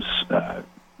Sims,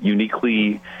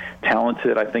 uniquely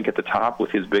talented, I think, at the top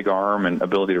with his big arm and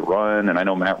ability to run. And I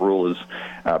know Matt Rule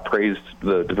has praised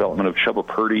the development of Chubba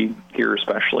Purdy here,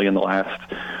 especially in the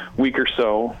last week or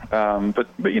so. But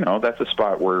that's a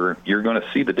spot where you're going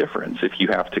to see the difference if you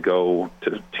have to go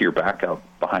to your backup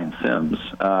behind Sims.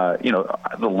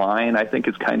 The line, I think,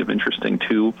 is kind of interesting,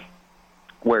 too,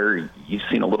 where you've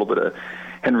seen a little bit of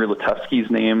Henry Letuski's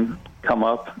name come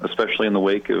up, especially in the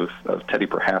wake of Teddy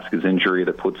Prohaska's injury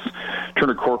that puts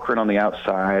Turner Corcoran on the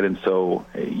outside. And so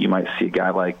you might see a guy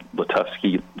like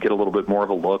Letuski get a little bit more of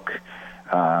a look.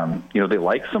 They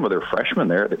like some of their freshmen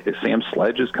there. Sam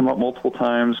Sledge has come up multiple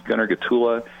times, Gunnar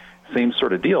Gatula, same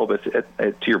sort of deal. But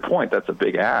to your point, that's a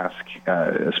big ask,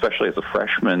 especially as a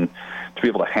freshman, to be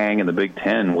able to hang in the Big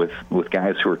Ten with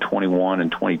guys who are 21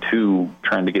 and 22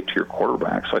 trying to get to your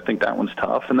quarterback. So I think that one's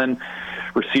tough. And then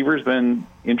receiver's been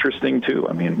interesting, too.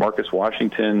 I mean, Marcus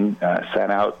Washington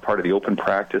sat out part of the open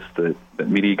practice that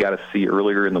media got to see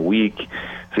earlier in the week.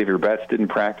 Xavier Betts didn't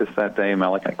practice that day.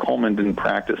 Malachi Coleman didn't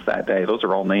practice that day. Those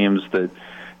are all names that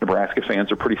Nebraska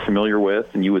fans are pretty familiar with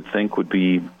and you would think would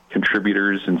be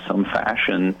contributors in some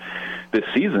fashion this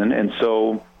season. And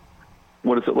so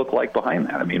what does it look like behind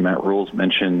that? I mean, Matt Rule's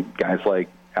mentioned guys like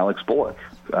Alex Bullock,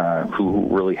 who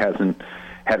really hasn't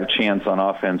had a chance on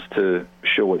offense to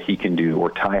show what he can do, or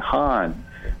Ty Hahn,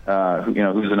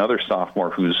 who's another sophomore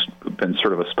who's been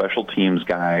sort of a special teams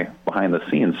guy behind the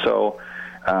scenes. So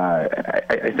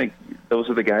I think those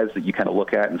are the guys that you kind of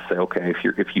look at and say, okay,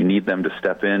 if you need them to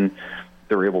step in,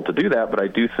 they're able to do that. But I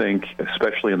do think,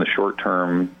 especially in the short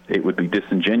term, it would be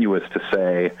disingenuous to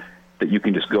say that you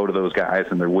can just go to those guys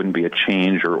and there wouldn't be a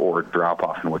change or a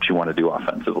drop-off in what you want to do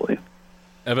offensively.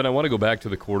 Evan, I want to go back to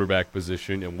the quarterback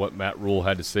position and what Matt Rule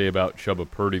had to say about Chubba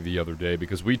Purdy the other day,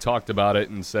 because we talked about it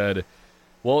and said,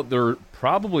 well, there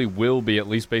probably will be, at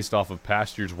least based off of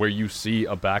past years, where you see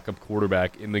a backup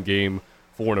quarterback in the game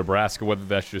for Nebraska, whether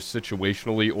that's just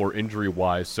situationally or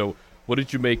injury-wise. So what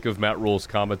did you make of Matt Rule's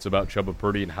comments about Chubba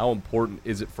Purdy, and how important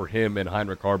is it for him and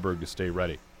Heinrich Haarberg to stay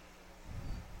ready?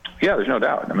 Yeah, there's no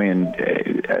doubt. I mean,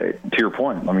 to your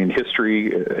point, I mean,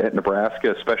 history at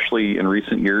Nebraska, especially in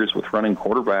recent years with running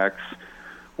quarterbacks,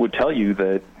 would tell you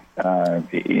that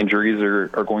injuries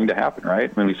are going to happen,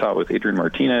 right? I mean, we saw it with Adrian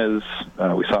Martinez.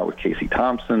 We saw it with Casey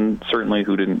Thompson, certainly,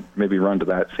 who didn't maybe run to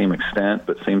that same extent,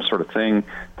 but same sort of thing.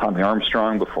 Tommy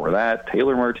Armstrong before that,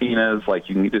 Taylor Martinez. Like,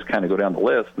 you can just kind of go down the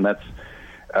list, and that's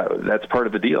part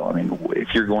of the deal. I mean,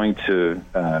 if you're going to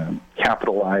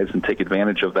capitalize and take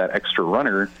advantage of that extra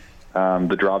runner,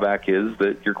 the drawback is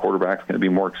that your quarterback's going to be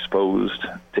more exposed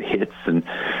to hits and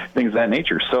things of that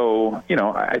nature. So,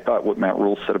 I thought what Matt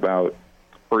Rule said about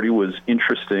Purdy was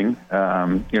interesting.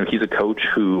 He's a coach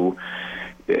who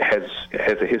has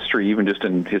a history, even just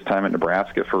in his time at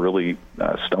Nebraska, for really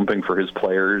stumping for his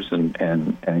players and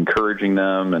encouraging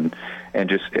them and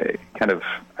just kind of,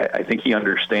 I think he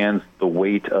understands the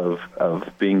weight of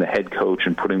being the head coach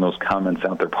and putting those comments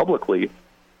out there publicly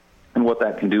and what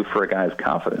that can do for a guy's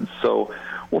confidence. So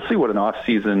we'll see what an off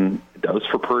season does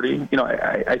for Purdy.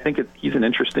 I think he's an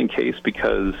interesting case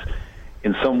because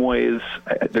in some ways,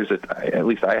 at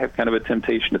least I have kind of a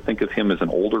temptation to think of him as an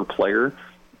older player,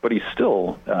 but he's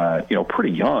still,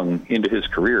 pretty young into his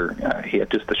career. He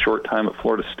had just a short time at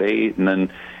Florida State, and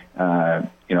then,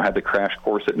 had the crash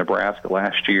course at Nebraska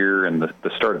last year, and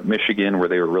the start at Michigan where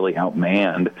they were really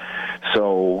outmanned.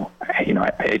 So,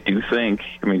 I do think,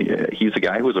 he's a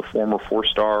guy who was a former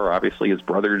 4-star. Obviously, his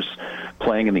brother's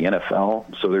playing in the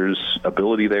NFL, so there's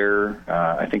ability there.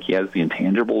 I think he has the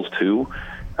intangibles too.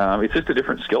 It's just a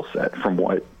different skill set from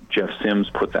what Jeff Sims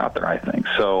puts out there, I think.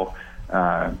 So,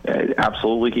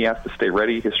 absolutely, he has to stay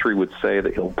ready. History would say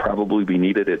that he'll probably be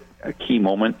needed at a key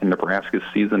moment in Nebraska's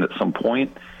season at some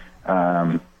point.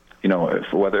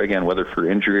 Whether for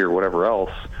injury or whatever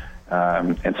else.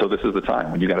 And so this is the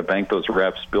time when you got to bank those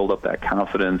reps, build up that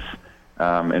confidence,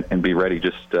 and be ready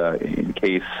just in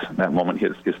case that moment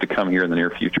is to come here in the near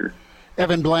future.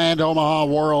 Evan Bland, Omaha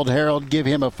World Herald. Give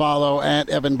him a follow at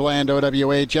Evan Bland,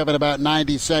 OWH. Evan, about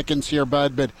 90 seconds here,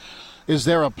 bud, but is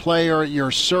there a player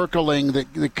you're circling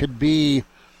that could be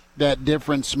that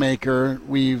difference maker?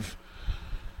 We've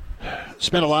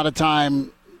spent a lot of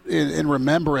time in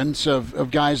remembrance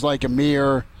of guys like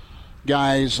Amir,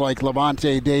 guys like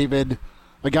Levante David,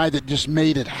 a guy that just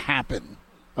made it happen,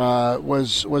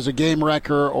 was a game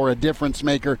wrecker or a difference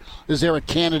maker. Is there a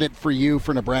candidate for you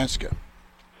for Nebraska?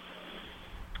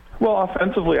 Well,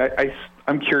 offensively,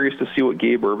 I'm curious to see what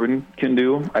Gabe Urban can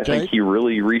do. I think he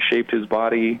really reshaped his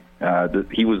body.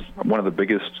 He was one of the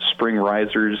biggest spring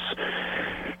risers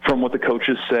from what the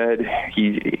coaches said.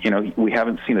 We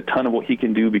haven't seen a ton of what he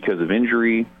can do because of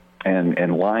injury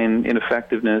and line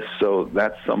ineffectiveness. So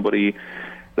that's somebody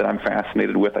that I'm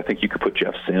fascinated with. I think you could put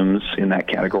Jeff Sims in that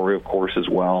category, of course, as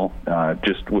well. I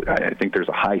think there's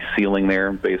a high ceiling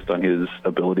there based on his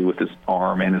ability with his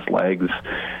arm and his legs.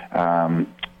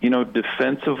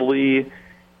 Defensively,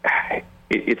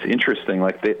 it's interesting.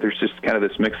 Like, there's just kind of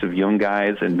this mix of young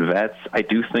guys and vets. I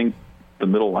do think the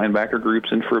middle linebacker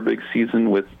group's in for a big season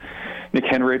with Nick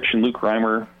Henrich and Luke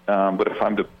Reimer. But if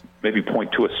I'm to maybe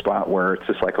point to a spot where it's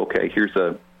just like, okay, here's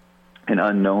an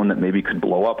unknown that maybe could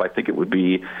blow up, I think it would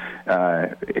be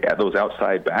at those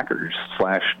outside backers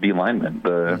 / D linemen,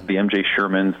 the MJ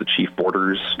Shermans, the Chief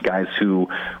Borders, guys who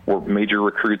were major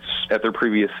recruits at their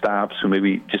previous stops who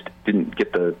maybe just didn't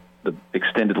get the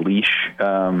extended leash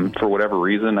for whatever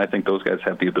reason. I think those guys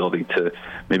have the ability to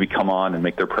maybe come on and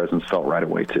make their presence felt right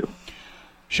away too.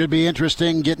 Should be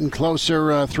interesting, getting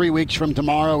closer. 3 weeks from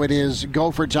tomorrow, it is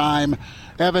Gopher time.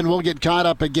 Evan, we'll get caught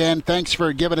up again. Thanks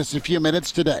for giving us a few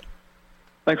minutes today.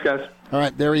 Thanks, guys. All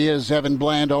right, there he is, Evan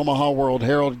Bland, Omaha World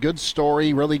Herald. Good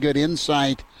story, really good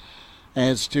insight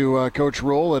as to Coach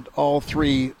Rule at all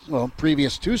three,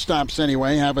 previous 2 stops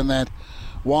anyway, having that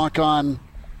walk-on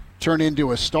turn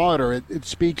into a starter. It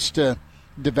speaks to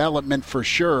development for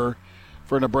sure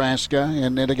for Nebraska,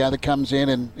 and then a guy that comes in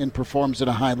and performs at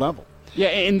a high level. Yeah,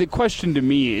 and the question to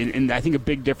me, and I think a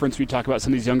big difference when we talk about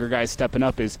some of these younger guys stepping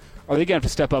up is, are they going to have to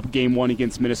step up game 1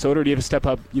 against Minnesota, or do you have to step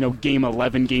up, game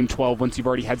 11, game 12 once you've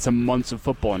already had some months of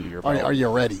football under your belt? Are you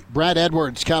ready? Brad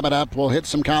Edwards coming up. We'll hit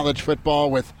some college football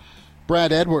with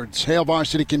Brad Edwards. Hail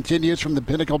Varsity continues from the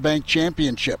Pinnacle Bank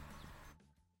Championship.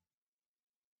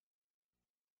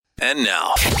 And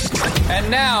now,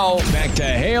 back to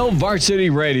Hail Varsity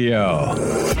Radio.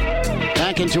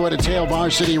 Back into it at Hail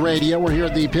Varsity Radio. We're here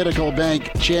at the Pinnacle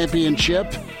Bank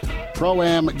Championship.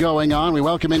 Pro-Am going on. We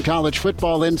welcome in college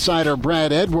football insider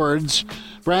Brad Edwards.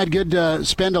 Brad, good to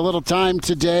spend a little time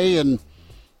today, and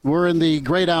we're in the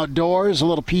great outdoors. A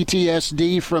little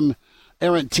PTSD from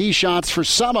errant tee shots for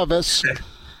some of us,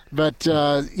 but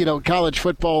college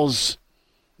football's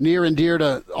near and dear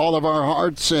to all of our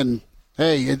hearts. And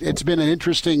hey, it's been an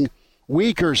interesting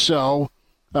week or so.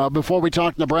 Before we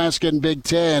talk Nebraska and Big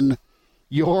Ten,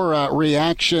 your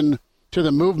reaction to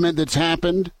the movement that's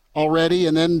happened already,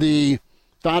 and then the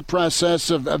thought process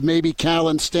of maybe Cal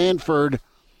and Stanford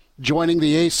joining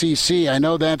the ACC? I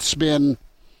know that's been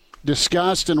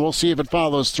discussed, and we'll see if it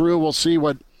follows through. We'll see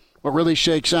what really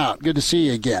shakes out. Good to see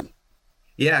you again.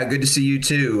 Yeah, good to see you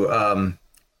too.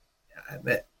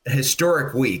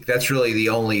 Historic week. That's really the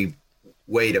only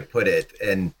way to put it.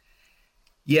 And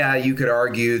yeah, you could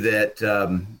argue that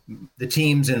the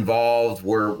teams involved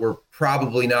were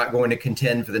probably not going to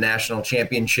contend for the national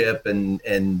championship,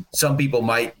 and some people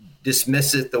might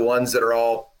dismiss it, the ones that are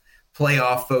all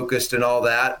playoff focused and all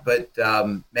that. But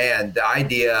man, the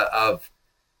idea of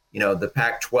the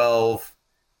Pac-12,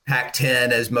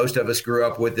 Pac-10, as most of us grew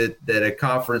up with it, that a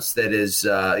conference that is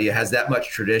has that much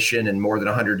tradition and more than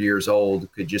 100 years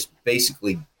old could just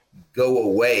basically go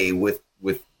away with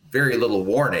very little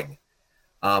warning,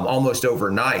 almost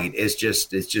overnight, it's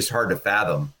just hard to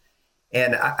fathom.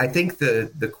 And I think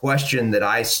the question that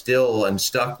I still am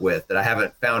stuck with, that I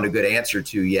haven't found a good answer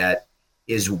to yet,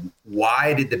 is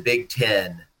why did the Big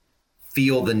Ten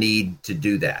feel the need to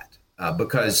do that?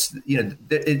 Because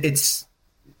it's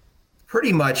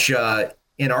pretty much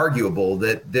inarguable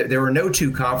that there were no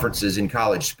two conferences in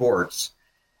college sports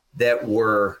that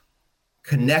were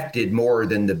connected more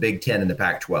than the Big Ten and the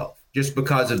Pac-12, just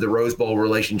because of the Rose Bowl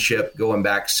relationship going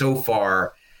back so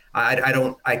far.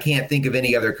 I can't think of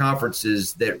any other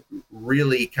conferences that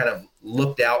really kind of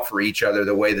looked out for each other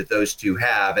the way that those two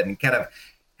have, and kind of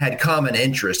had common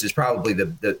interest is probably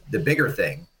the bigger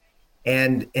thing.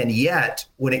 And yet,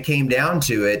 when it came down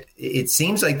to it, it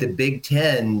seems like the Big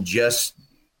Ten just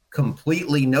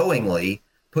completely knowingly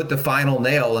put the final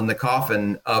nail in the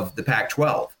coffin of the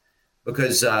Pac-12,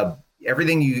 because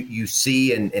everything you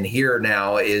see and hear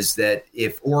now is that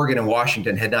if Oregon and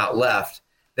Washington had not left,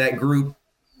 that group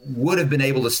would have been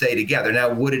able to stay together.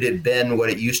 Now, would it have been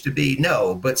what it used to be?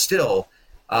 No, but still,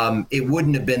 it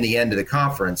wouldn't have been the end of the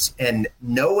conference. And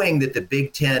knowing that the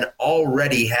Big Ten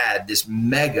already had this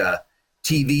mega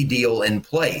TV deal in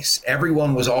place,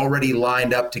 everyone was already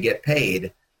lined up to get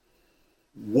paid.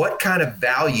 What kind of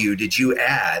value did you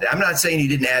add? I'm not saying you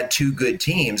didn't add two good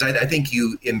teams. I think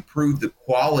you improved the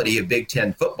quality of Big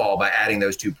Ten football by adding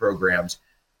those two programs.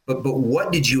 But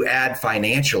what did you add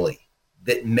financially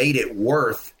that made it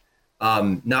worth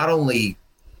not only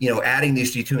adding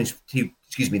these two teams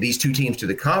to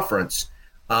the conference,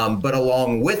 but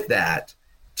along with that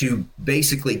to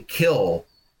basically kill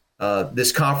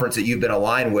this conference that you've been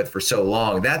aligned with for so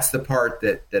long? That's the part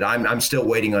that I'm still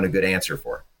waiting on a good answer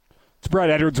for. It's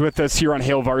Brad Edwards with us here on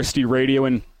Hail Varsity Radio.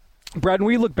 And Brad, when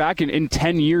we look back in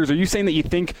 10 years, are you saying that you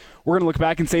think we're going to look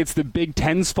back and say it's the Big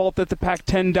Ten's fault that the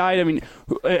Pac-10 died? I mean,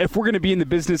 if we're going to be in the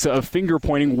business of finger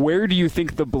pointing, where do you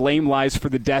think the blame lies for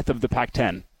the death of the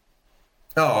Pac-10?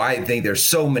 Oh, I think there's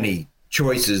so many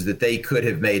choices that they could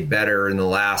have made better in the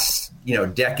last,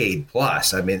 decade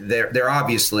plus. I mean, they're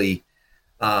obviously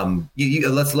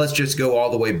let's just go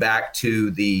all the way back to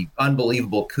the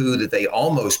unbelievable coup that they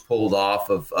almost pulled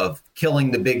off of killing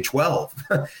the Big 12.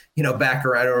 Back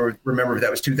around, I don't remember if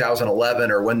that was 2011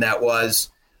 or when that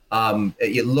was.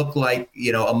 It looked like,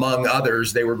 among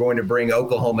others, they were going to bring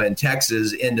Oklahoma and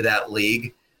Texas into that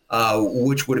league,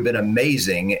 which would have been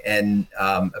amazing. And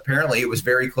apparently it was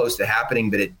very close to happening,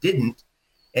 but it didn't.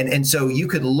 And so you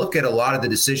could look at a lot of the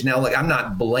decision now. Like, I'm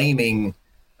not blaming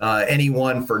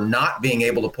anyone for not being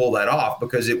able to pull that off,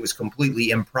 because it was completely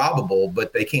improbable,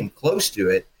 but they came close to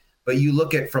it. But you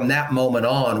look at from that moment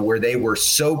on, where they were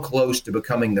so close to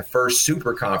becoming the first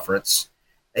super conference,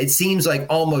 it seems like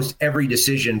almost every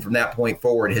decision from that point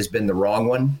forward has been the wrong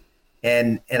one.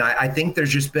 And I think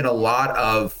there's just been a lot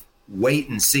of wait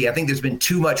and see. I think there's been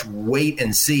too much wait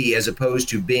and see as opposed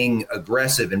to being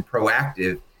aggressive and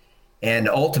proactive. And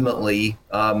ultimately,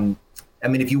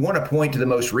 if you want to point to the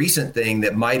most recent thing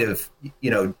that might have,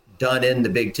 done in the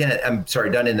Big Ten,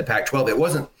 done in the Pac-12,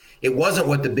 it wasn't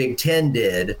what the Big Ten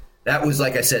did. That was,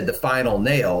 like I said, the final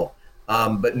nail.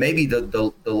 But maybe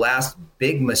the last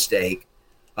big mistake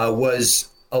was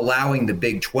allowing the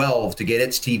Big 12 to get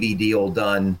its TV deal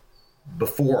done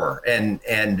before, and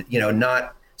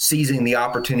not seizing the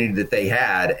opportunity that they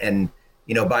had. And,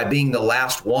 by being the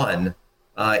last one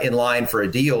in line for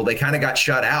a deal, they kind of got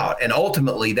shut out. And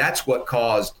ultimately, that's what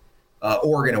caused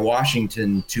Oregon and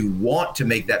Washington to want to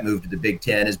make that move to the Big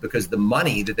Ten, is because the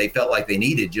money that they felt like they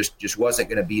needed just wasn't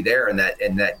going to be there in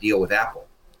that deal with Apple.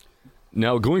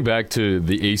 Now, going back to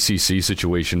the ACC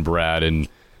situation, Brad, and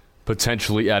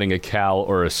potentially adding a Cal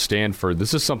or a Stanford,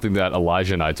 this is something that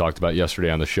Elijah and I talked about yesterday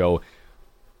on the show.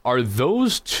 Are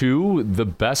those two the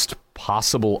best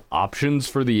possible options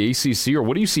for the ACC, or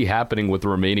what do you see happening with the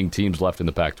remaining teams left in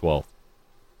the Pac-12?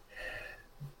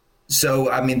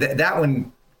 So, I mean, that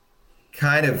one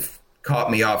kind of caught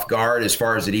me off guard as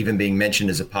far as it even being mentioned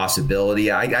as a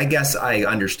possibility. I guess I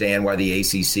understand why the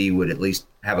ACC would at least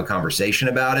have a conversation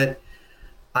about it.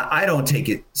 I don't take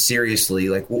it seriously.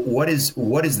 Like, what is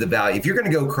the value? If you're going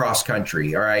to go cross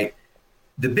country, all right,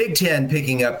 the Big Ten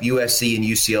picking up USC and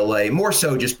UCLA, more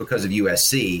so just because of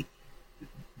USC,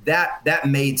 that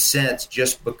made sense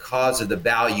just because of the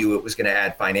value it was going to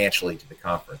add financially to the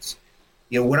conference.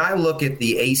 You know, when I look at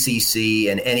the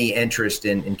ACC and any interest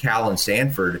in Cal and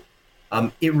Stanford,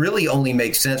 it really only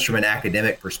makes sense from an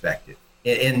academic perspective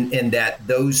in that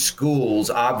those schools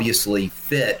obviously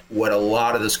fit what a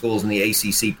lot of the schools in the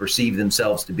ACC perceive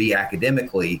themselves to be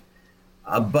academically.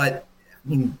 But I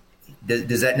mean,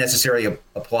 does that necessarily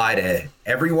apply to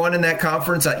everyone in that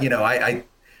conference?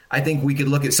 I think we could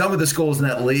look at some of the schools in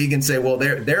that league and say, well,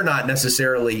 they're not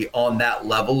necessarily on that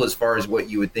level as far as what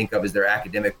you would think of as their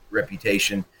academic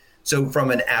reputation. So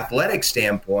from an athletic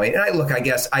standpoint, and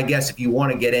I guess if you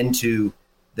want to get into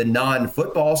the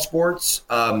non-football sports,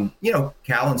 Cal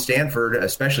and Stanford,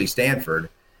 especially Stanford,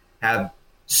 have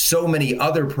so many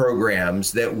other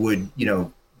programs that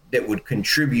would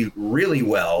contribute really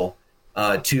well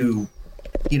to,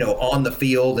 on the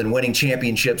field and winning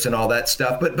championships and all that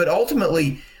stuff. But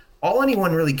ultimately, all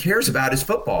anyone really cares about is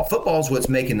football. Football is what's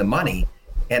making the money.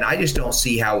 And I just don't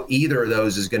see how either of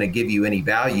those is going to give you any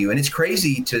value. And it's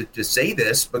crazy to say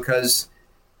this because,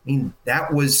 I mean,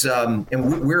 that was and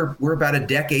we're about a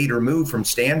decade removed from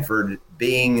Stanford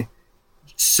being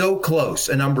so close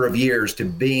a number of years to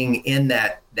being in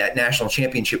that national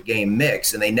championship game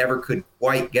mix, and they never could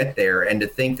quite get there. And to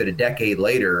think that a decade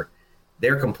later,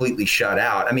 they're completely shut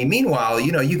out. I mean, meanwhile,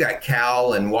 you got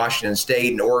Cal and Washington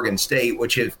State and Oregon State,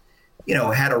 which have,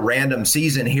 had a random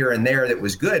season here and there that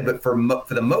was good. But for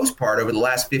the most part, over the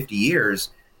last 50 years,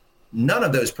 none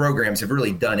of those programs have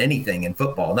really done anything in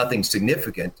football, nothing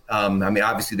significant. I mean,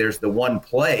 obviously, there's the one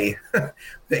play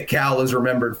that Cal is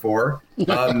remembered for.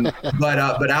 But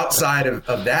outside of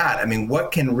that, I mean,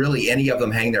 what can really any of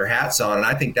them hang their hats on? And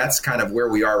I think that's kind of where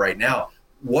we are right now.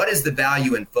 What is the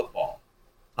value in football?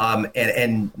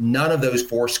 And none of those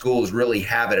four schools really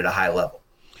have it at a high level.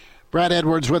 Brad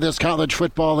Edwards with us, college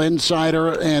football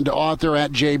insider and author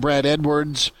at J. Brad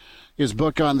Edwards. His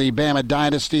book on the Bama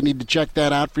Dynasty. You need to check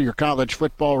that out for your college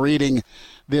football reading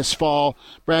this fall.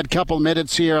 Brad, couple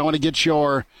minutes here. I want to get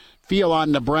your feel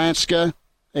on Nebraska.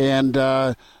 And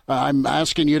I'm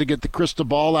asking you to get the crystal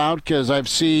ball out because I've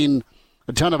seen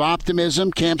a ton of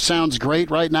optimism. Camp sounds great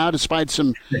right now, despite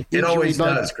some it always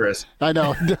does, Chris. I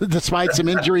know, despite some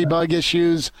injury bug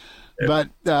issues. But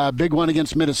big one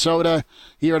against Minnesota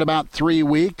here in about 3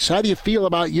 weeks. How do you feel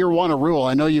about year one of Rule?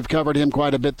 I know you've covered him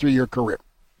quite a bit through your career.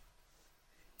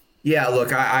 Yeah,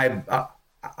 look, I've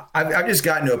just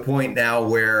gotten to a point now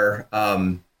where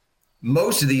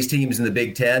most of these teams in the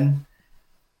Big Ten,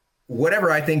 whatever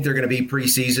I think they're going to be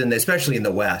preseason, especially in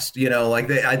the West,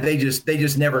 they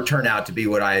just never turn out to be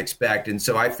what I expect. And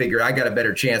so I figure I got a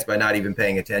better chance by not even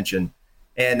paying attention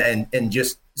and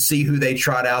just see who they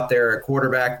trot out there at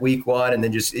quarterback week one and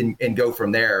then just and go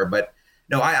from there. But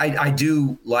no, I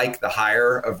do like the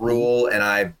hire of Rule, and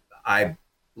I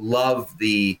love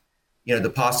the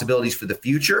possibilities for the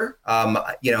future.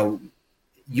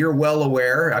 You're well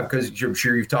aware, because I'm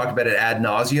sure you've talked about it ad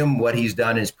nauseum, what he's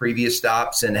done in his previous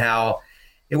stops and how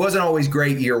it wasn't always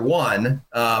great year one.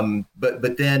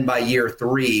 But then by year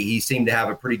three, he seemed to have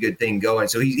a pretty good thing going.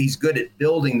 So he's good at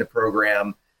building the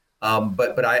program.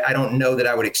 But I don't know that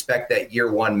I would expect that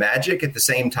year one magic. At the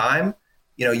same time,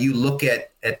 you look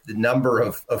at the number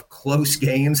of close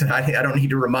games, and I don't need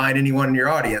to remind anyone in your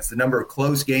audience, the number of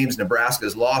close games Nebraska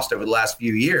has lost over the last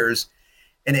few years.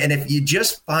 And if you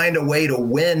just find a way to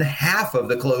win half of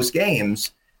the close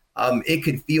games, it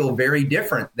could feel very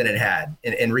different than it had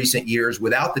in recent years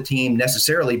without the team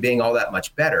necessarily being all that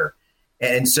much better.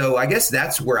 And so I guess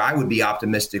that's where I would be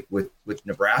optimistic with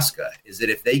Nebraska, is that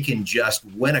if they can just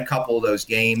win a couple of those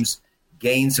games,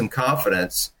 gain some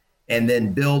confidence, and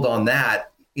then build on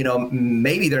that,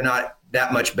 maybe they're not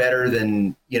that much better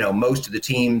than, most of the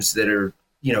teams that are,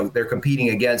 they're competing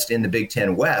against in the Big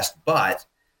Ten West. But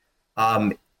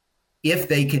if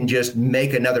they can just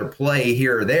make another play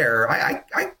here or there,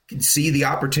 I could see the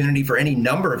opportunity for any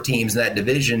number of teams in that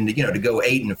division to, to go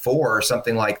 8-4 or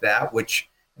something like that, which,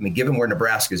 I mean, given where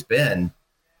Nebraska's been,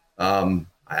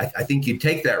 I think you'd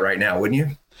take that right now, wouldn't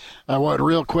you? I want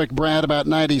real quick, Brad, about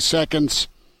 90 seconds.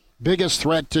 Biggest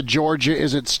threat to Georgia,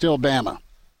 is it still Bama?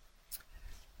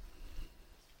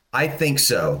 I think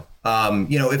so.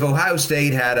 If Ohio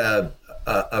State had a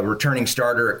returning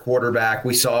starter at quarterback,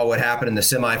 we saw what happened in the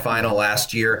semifinal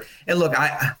last year. And look,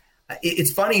 I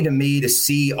it's funny to me to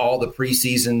see all the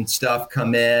preseason stuff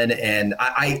come in, and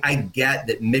I get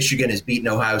that Michigan has beaten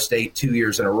Ohio State 2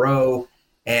 years in a row,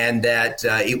 and that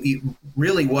it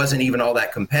really wasn't even all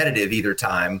that competitive either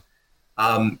time.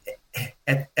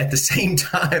 At the same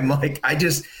time, like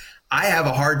I have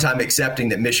a hard time accepting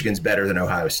that Michigan's better than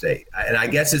Ohio State, and I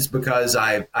guess it's because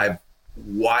I've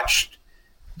watched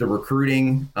the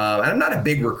recruiting. I'm not a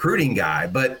big recruiting guy,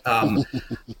 but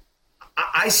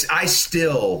I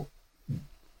still,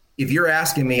 if you're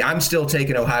asking me, I'm still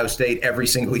taking Ohio State every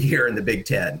single year in the Big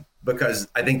Ten because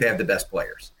I think they have the best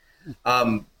players.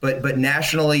 But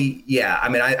nationally, yeah, I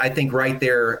mean, I think right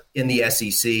there in the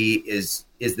SEC is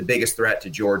the biggest threat to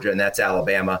Georgia, and that's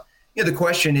Alabama. You know, the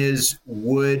question is,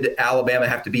 would Alabama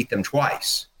have to beat them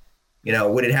twice? You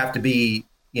know, would it have to be,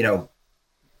 you know,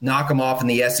 knock them off in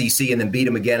the SEC and then beat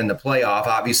them again in the playoff?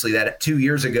 Obviously, that 2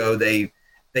 years ago they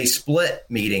split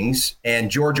meetings, and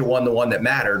Georgia won the one that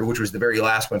mattered, which was the very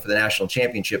last one for the national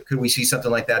championship. Could we see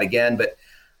something like that again? But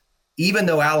even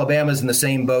though Alabama's in the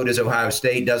same boat as Ohio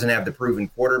State, doesn't have the proven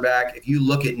quarterback, if you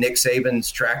look at Nick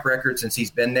Saban's track record since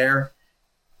he's been there,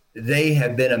 they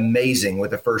have been amazing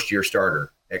with a first-year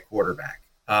starter at quarterback.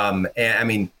 And I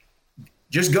mean,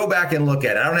 just go back and look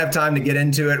at it. I don't have time to get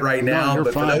into it right now,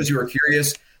 but for those who are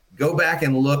curious, go back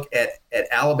and look at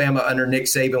Alabama under Nick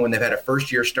Saban when they've had a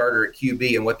first-year starter at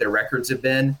QB and what their records have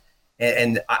been.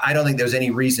 And I don't think there's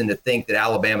any reason to think that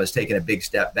Alabama's taken a big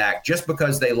step back just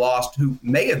because they lost who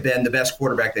may have been the best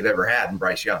quarterback they've ever had in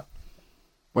Bryce Young.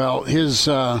 Well, his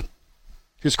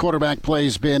quarterback play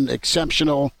has been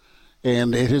exceptional,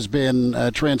 and it has been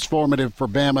transformative for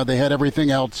Bama. They had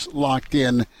everything else locked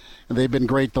in, and they've been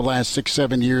great the last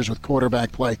 6-7 years with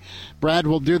quarterback play. Brad,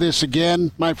 we'll do this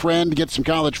again, my friend, get some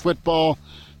college football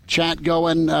chat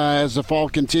going as the fall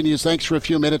continues. Thanks for a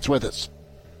few minutes with us.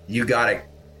 You got it.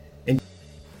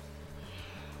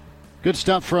 Good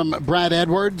stuff from Brad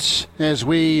Edwards as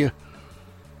we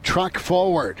truck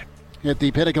forward at the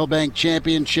Pinnacle Bank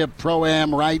Championship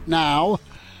Pro-Am right now.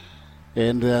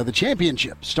 And the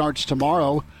championship starts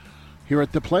tomorrow here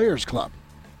at the Players Club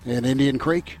in Indian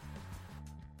Creek.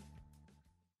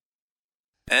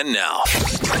 And now,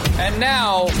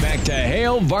 back to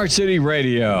Hail Varsity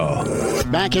Radio.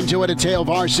 Back into it at Hail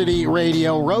Varsity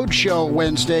Radio Roadshow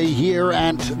Wednesday here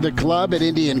at the club at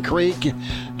Indian Creek,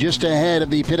 just ahead of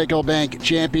the Pinnacle Bank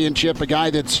Championship. A guy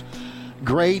that's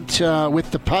great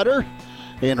with the putter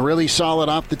and really solid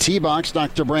off the tee box,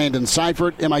 Dr. Brandon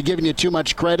Seifert. Am I giving you too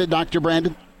much credit, Dr.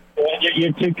 Brandon?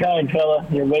 You're too kind, fella.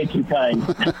 You're way too kind.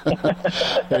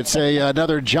 It's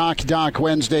another Jock Doc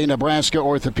Wednesday, Nebraska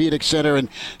Orthopedic Center. And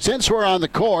since we're on the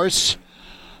course,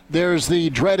 there's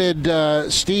the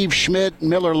dreaded Steve Schmidt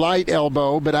Miller Lite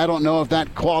elbow, but I don't know if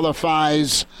that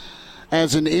qualifies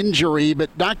as an injury.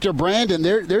 But Dr. Brandon,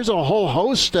 there's a whole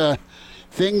host of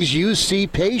things you see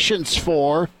patients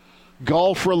for,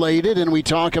 golf-related, and we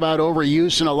talk about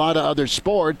overuse in a lot of other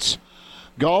sports.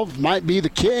 Golf might be the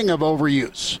king of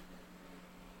overuse.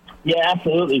 Yeah,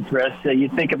 absolutely, Chris. You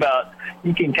think about,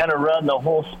 you can kind of run the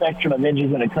whole spectrum of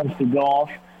injuries when it comes to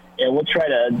golf, and we'll try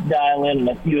to dial in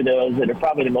a few of those that are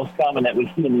probably the most common that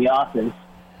we see in the office.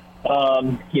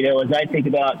 As I think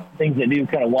about things that do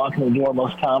kind of walk in the door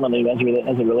most commonly as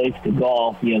it relates to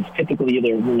golf, it's typically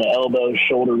either in the elbow,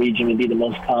 shoulder region would be the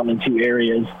most common two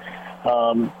areas.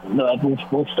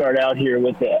 We'll start out here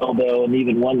with the elbow, and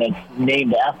even one that's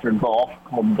named after golf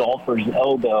called golfer's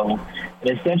elbow.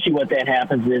 And essentially what that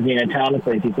happens is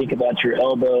anatomically, if you think about your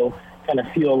elbow, kind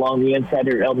of feel along the inside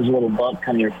of your elbow, there's a little bump,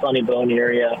 kind of your funny bone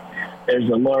area. There's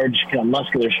a large kind of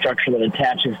muscular structure that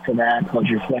attaches to that called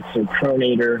your flexor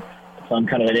pronator. It's on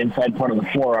kind of that inside part of the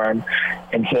forearm.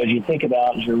 And so as you think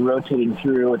about, as you're rotating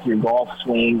through with your golf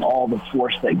swing, all the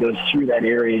force that goes through that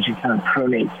area as you kind of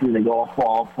pronate through the golf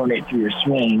ball, pronate through your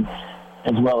swing,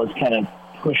 as well as kind of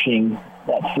pushing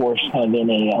that force kind of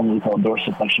in what we call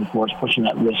dorsiflexion force, pushing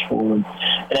that wrist forward.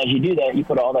 And as you do that, you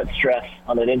put all that stress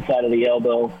on that inside of the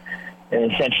elbow,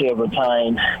 and essentially over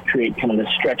time create kind of a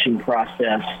stretching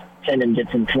process. Tendon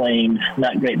gets inflamed,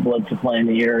 not great blood supply in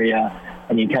the area,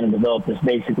 and you kind of develop this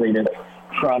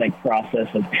chronic process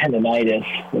of tendonitis,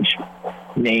 which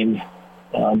names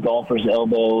golfer's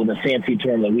elbow. The fancy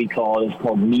term that we call it is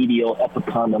called medial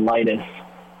epicondylitis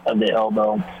of the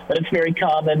elbow. But it's very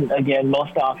common. Again,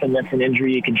 most often that's an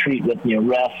injury you can treat with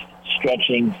rest,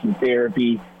 stretching, some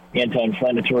therapy,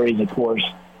 anti-inflammatories, of course.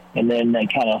 And then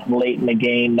kind of late in the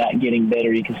game, not getting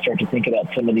better, you can start to think about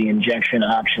some of the injection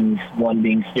options, one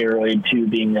being steroid, two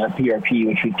being PRP,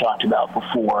 which we've talked about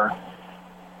before.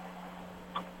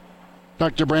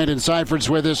 Dr. Brandon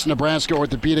Seifert's with us, Nebraska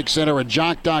Orthopedic Center, a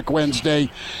Jock Doc Wednesday,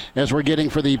 as we're getting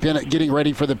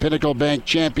ready for the Pinnacle Bank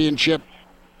Championship.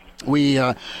 We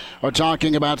are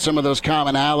talking about some of those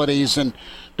commonalities. And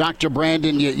Dr.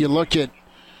 Brandon, you look at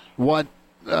what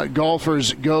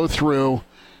golfers go through,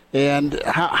 and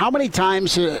how many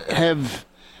times have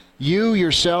you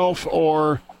yourself,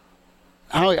 or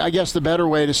I guess the better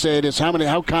way to say it is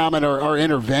how common are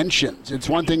interventions? It's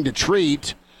one thing to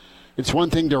treat, it's one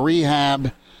thing to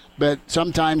rehab, but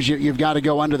sometimes you've got to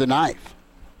go under the knife.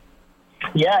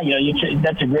 Yeah,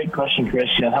 that's a great question, Chris.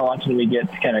 How often do we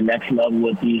get to kind of next level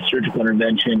with the surgical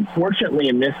intervention? Fortunately,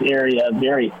 in this area,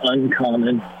 very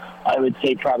uncommon. I would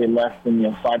say probably less than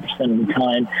 5% of the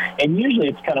time, and usually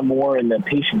it's kind of more in the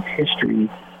patient's history.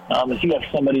 If you have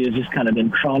somebody who's just kind of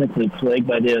been chronically plagued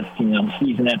by this,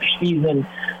 season after season,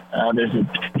 there's a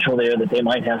potential there that they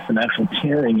might have some actual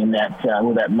tearing in that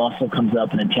where that muscle comes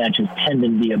up and attaches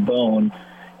tendon via bone,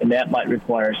 and that might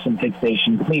require some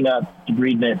fixation, cleanup,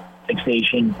 debridement,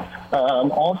 fixation.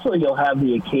 Also, you'll have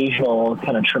the occasional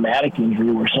kind of traumatic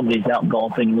injury where somebody's out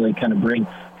golfing and really kind of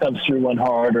comes through one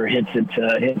hard or hits it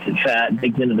fat,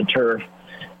 digs into the turf.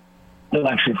 They'll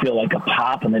actually feel like a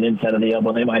pop on that inside of the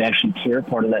elbow. They might actually tear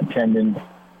part of that tendon,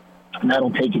 and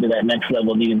that'll take you to that next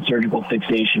level needing surgical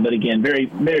fixation. But again, very,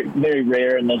 very, very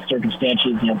rare in those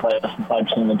circumstances. Probably less than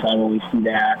 5% of the time when we see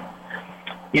that.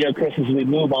 Chris, as we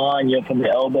move on, from the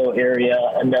elbow area,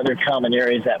 another common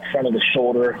area is that front of the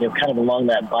shoulder, kind of along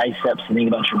that biceps. You think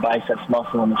about your biceps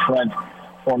muscle on the front,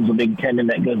 forms a big tendon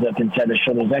that goes up inside the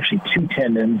shoulder. There's actually two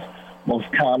tendons, most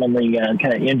commonly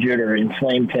kind of injured or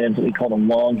inflamed tendons that we call the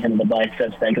long head of the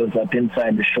biceps that goes up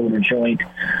inside the shoulder joint.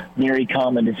 Very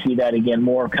common to see that, again,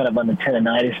 more kind of on the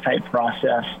tendonitis type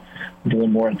process,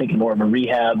 doing more, I think, more of a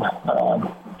rehab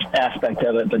aspect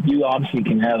of it. But you obviously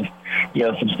can have,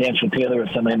 substantial tear where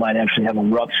somebody might actually have a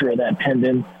rupture of that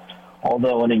tendon.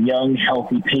 Although in a young,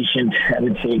 healthy patient, I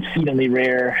would say exceedingly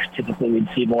rare. Typically, we'd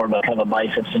see more of a kind of a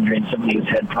biceps injury in somebody who's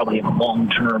had probably a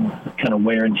long-term kind of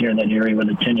wear and tear in that area where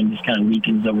the tendon just kind of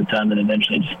weakens over time and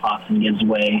eventually just pops and gives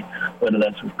way, whether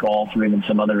that's with golf or even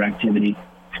some other activity.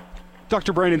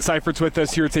 Dr. Brandon Seifert's with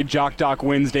us here. It's a Jock Doc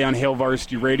Wednesday on Hail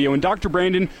Varsity Radio. And Dr.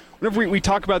 Brandon, whenever we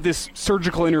talk about this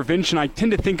surgical intervention, I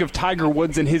tend to think of Tiger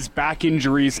Woods and his back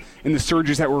injuries and the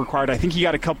surgeries that were required. I think he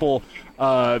got a couple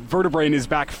vertebrae in his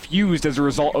back fused as a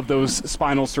result of those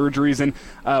spinal surgeries. And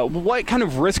what kind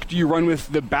of risk do you run with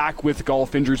the back with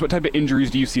golf injuries? What type of injuries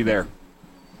do you see there?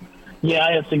 Yeah,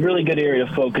 it's a really good area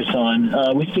to focus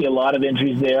on. We see a lot of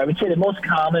injuries there. I would say the most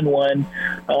common one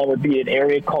would be an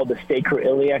area called the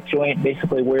sacroiliac joint,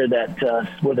 basically where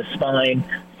the spine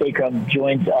sacrum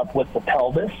joins up with the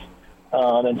pelvis.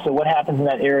 And so what happens in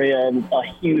that area, a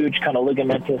huge kind of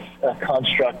ligamentous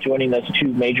construct joining those two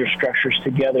major structures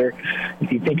together.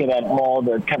 If you think about all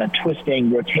the kind of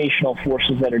twisting rotational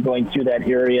forces that are going through that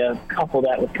area, couple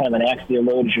that with kind of an axial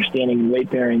load as you're standing and weight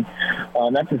bearing,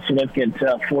 that's a significant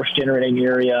force generating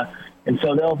area. And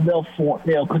so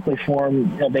they'll quickly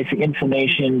form basic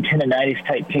inflammation, tendonitis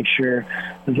type picture,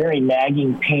 a very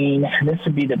nagging pain. This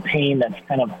would be the pain that's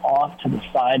kind of off to the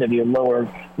side of your lower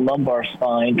lumbar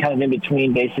spine, kind of in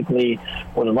between basically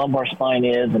where the lumbar spine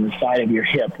is and the side of your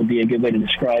hip would be a good way to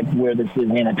describe where this is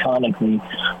anatomically.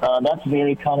 That's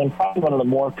very common, probably one of the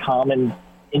more common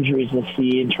injuries we'll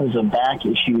see in terms of back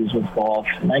issues with golf.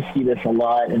 And I see this a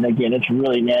lot. And again, it's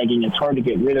really nagging. It's hard to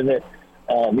get rid of it.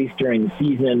 At least during the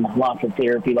season, lots of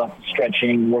therapy, lots of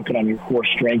stretching, working on your core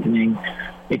strengthening.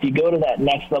 If you go to that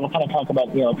next level, kind of talk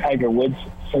about, Tiger Woods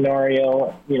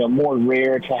scenario, more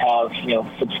rare to have,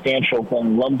 substantial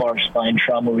lumbar spine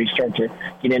trauma where we start to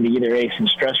get into either some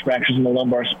stress fractures in the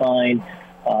lumbar spine,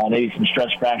 maybe some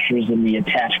stress fractures in the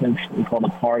attachments, we call the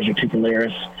pars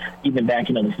articularis, even back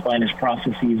into the spinous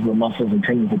processes where muscles and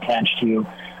tendons attach to.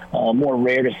 More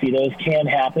rare to see those can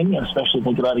happen, especially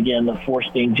think about, again, the force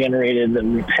being generated, the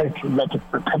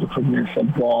repetitiveness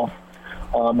of golf.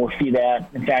 We'll see that.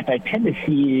 In fact, I tend to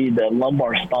see the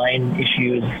lumbar spine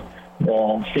issues,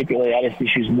 the sacroiliitis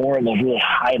issues more in those really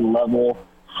high-level,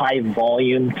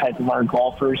 high-volume type of our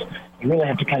golfers. You really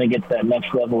have to kind of get to that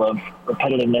next level of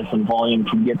repetitiveness and volume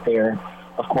to get there.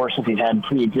 Of course, if you've had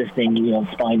pre-existing,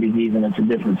 spine disease, then it's a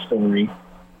different story.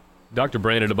 Dr.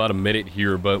 Brandon, about a minute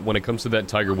here, but when it comes to that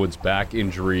Tiger Woods back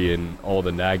injury and all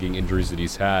the nagging injuries that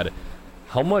he's had,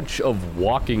 how much of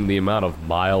walking the amount of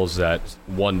miles that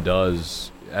one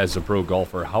does as a pro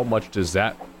golfer, how much does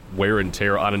that wear and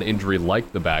tear on an injury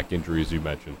like the back injuries you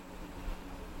mentioned?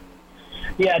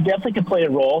 Yeah, definitely can play a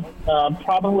role.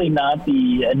 Probably not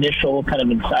the initial kind of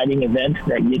inciting event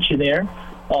that gets you there.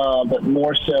 but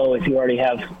more so if you already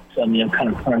have some, kind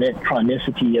of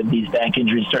chronicity of these back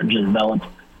injuries starting to develop,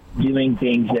 doing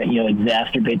things that,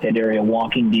 exacerbate that area,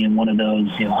 walking being one of those,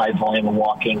 high volume of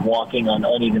walking on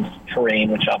uneven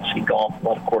terrain, which obviously golf, a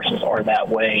lot of courses are that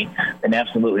way, and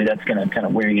absolutely that's going to kind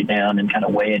of wear you down and kind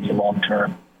of weigh in you long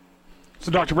term.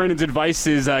 So Dr. Brandon's advice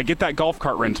is get that golf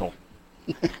cart rental.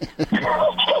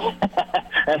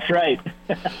 That's right.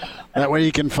 That way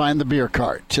you can find the beer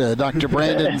cart. Dr.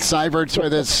 Brandon Seibert's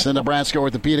with us in Nebraska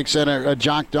Orthopedic Center, a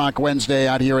Jock Doc Wednesday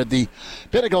out here at the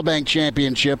Pinnacle Bank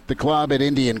Championship, the club at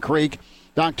Indian Creek.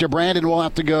 Dr. Brandon, we'll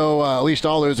have to go, at least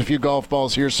I'll lose a few golf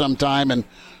balls here sometime and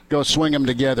go swing them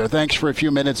together. Thanks for a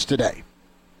few minutes today.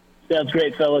 Sounds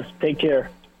great, fellas. Take care.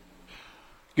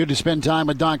 Good to spend time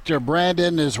with Dr.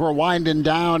 Brandon as we're winding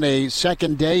down a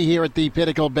second day here at the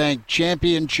Pinnacle Bank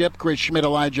Championship. Chris Schmidt,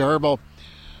 Elijah Herbal,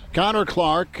 Connor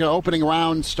Clark. Opening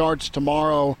round starts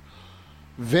tomorrow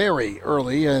very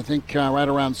early. I think right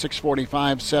around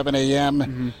 6:45, 7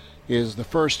 a.m. is the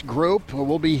first group.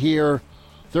 We'll be here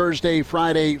Thursday,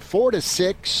 Friday, 4 to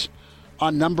 6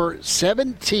 on number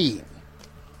 17,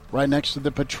 right next to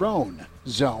the Patron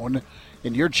Zone.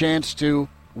 And your chance to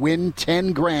win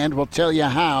 10 grand. We'll tell you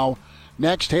how.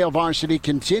 Next, Hail Varsity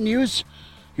continues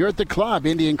here at the club,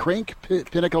 Indian Creek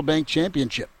Pinnacle Bank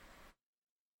Championship.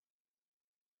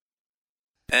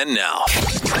 And now,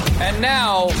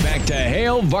 back to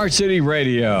Hail Varsity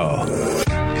Radio.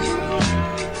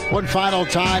 One final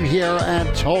time here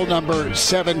at hole number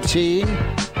 17.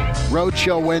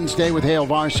 Roadshow Wednesday with Hail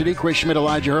Varsity. Chris Schmidt,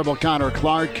 Elijah Herbal, Connor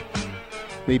Clark.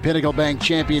 The Pinnacle Bank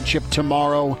Championship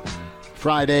tomorrow,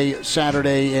 Friday,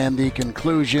 Saturday, and the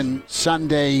conclusion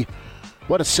Sunday.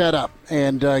 What a setup.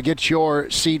 And get your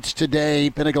seats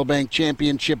today,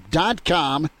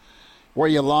 pinnaclebankchampionship.com, where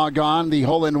you log on, the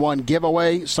hole-in-one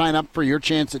giveaway. Sign up for your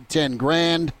chance at 10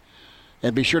 grand.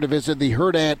 And be sure to visit the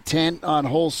Hurrdat tent on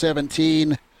hole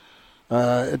 17.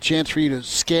 A chance for you to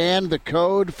scan the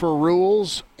code for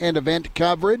rules and event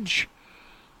coverage.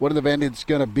 What an event it's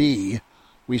going to be.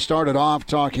 We started off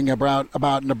talking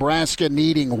about Nebraska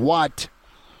needing what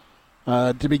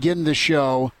to begin the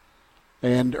show,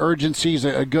 and urgency is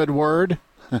a good word.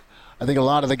 I think a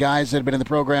lot of the guys that have been in the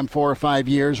program 4 or 5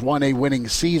 years won a winning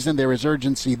season. There is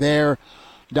urgency there.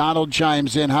 Donald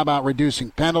chimes in, how about reducing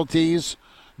penalties,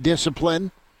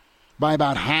 discipline by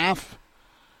about half?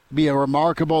 Be a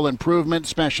remarkable improvement,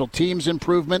 special teams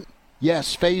improvement.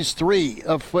 Yes, phase 3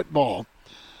 of football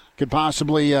could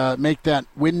possibly make that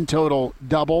win total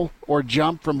double or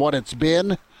jump from what it's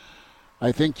been.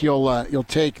 I think you'll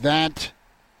take that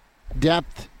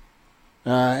depth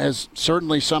as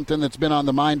certainly something that's been on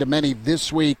the mind of many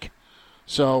this week.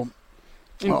 So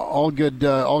all good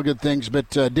things, but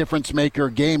difference maker,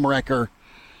 game wrecker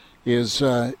is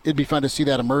it'd be fun to see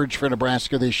that emerge for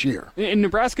Nebraska this year. And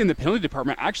Nebraska in the penalty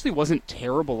department actually wasn't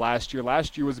terrible last year.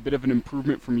 Last year was a bit of an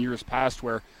improvement from years past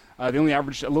where they only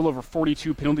averaged a little over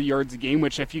 42 penalty yards a game,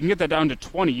 which if you can get that down to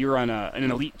 20, you're on an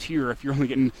elite tier if you're only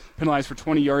getting penalized for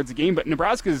 20 yards a game. But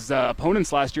Nebraska's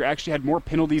opponents last year actually had more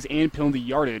penalties and penalty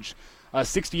yardage.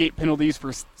 68 penalties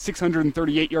for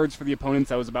 638 yards for the opponents.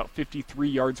 That was about 53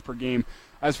 yards per game.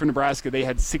 As for Nebraska, they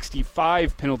had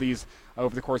 65 penalties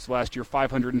over the course of last year,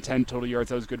 510 total yards.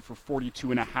 That was good for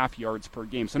 42.5 yards per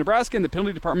game. So Nebraska in the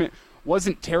penalty department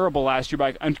wasn't terrible last year,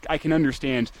 but I can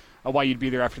understand why you'd be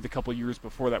there after the couple years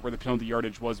before that where the penalty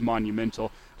yardage was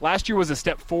monumental. Last year was a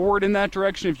step forward in that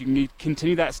direction. If you can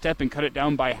continue that step and cut it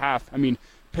down by half, I mean,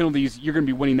 penalties, you're going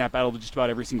to be winning that battle to just about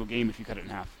every single game if you cut it in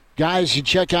half. Guys, you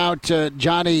check out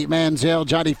Johnny Manziel,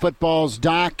 Johnny Football's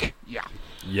doc. Yeah.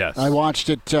 Yes. I watched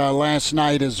it last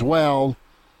night as well.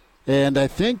 And I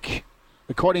think,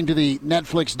 according to the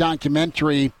Netflix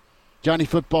documentary, Johnny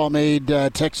Football made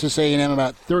Texas A&M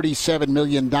about $37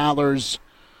 million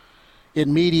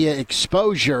in media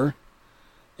exposure.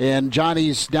 And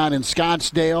Johnny's down in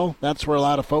Scottsdale. That's where a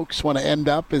lot of folks want to end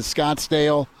up, is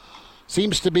Scottsdale.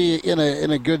 Seems to be in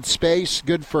a good space,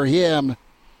 good for him.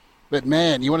 But,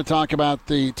 man, you want to talk about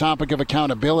the topic of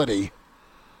accountability.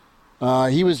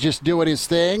 He was just doing his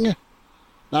thing.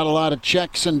 Not a lot of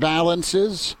checks and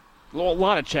balances. A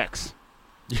lot of checks.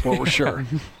 Well, sure.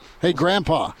 Hey,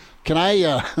 Grandpa, can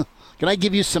I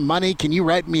give you some money? Can you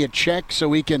write me a check so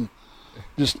we can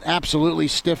just absolutely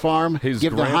stiff arm,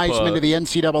 give the Heisman to the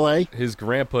NCAA? His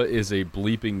grandpa is a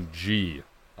bleeping G.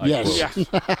 Yes. Yeah.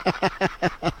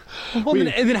 Well,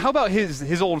 and then how about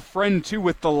his old friend, too,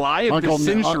 with the lie of the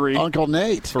century? Uncle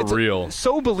Nate. For real.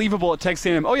 So believable at Texas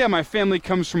A&M. Oh, yeah, my family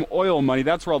comes from oil money.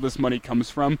 That's where all this money comes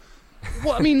from.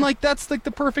 Well, I mean, that's like the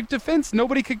perfect defense.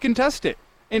 Nobody could contest it.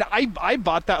 And I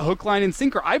bought that hook, line, and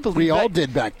sinker. I believe we all that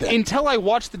did back then. Until I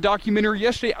watched the documentary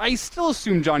yesterday, I still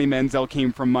assumed Johnny Manziel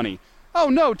came from money. Oh,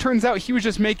 no, turns out he was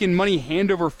just making money hand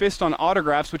over fist on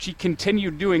autographs, which he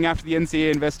continued doing after the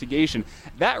NCAA investigation.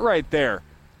 That right there,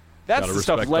 that's the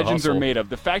stuff legends are made of.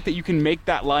 The fact that you can make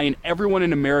that lie and everyone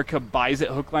in America buys it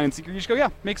hook, line, and sinker, you just go, yeah,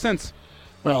 makes sense.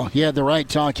 Well, he had the right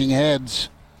talking heads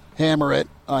hammer it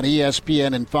on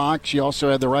ESPN and Fox. You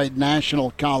also had the right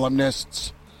national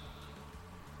columnists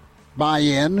buy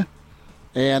in.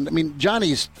 And, I mean,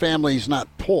 Johnny's family's not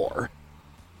poor,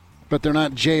 but they're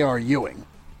not J.R. Ewing.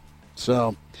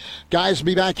 So, guys,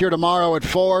 be back here tomorrow at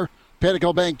 4.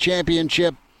 Pinnacle Bank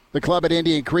Championship, the club at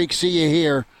Indian Creek. See you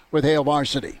here with Hail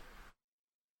Varsity.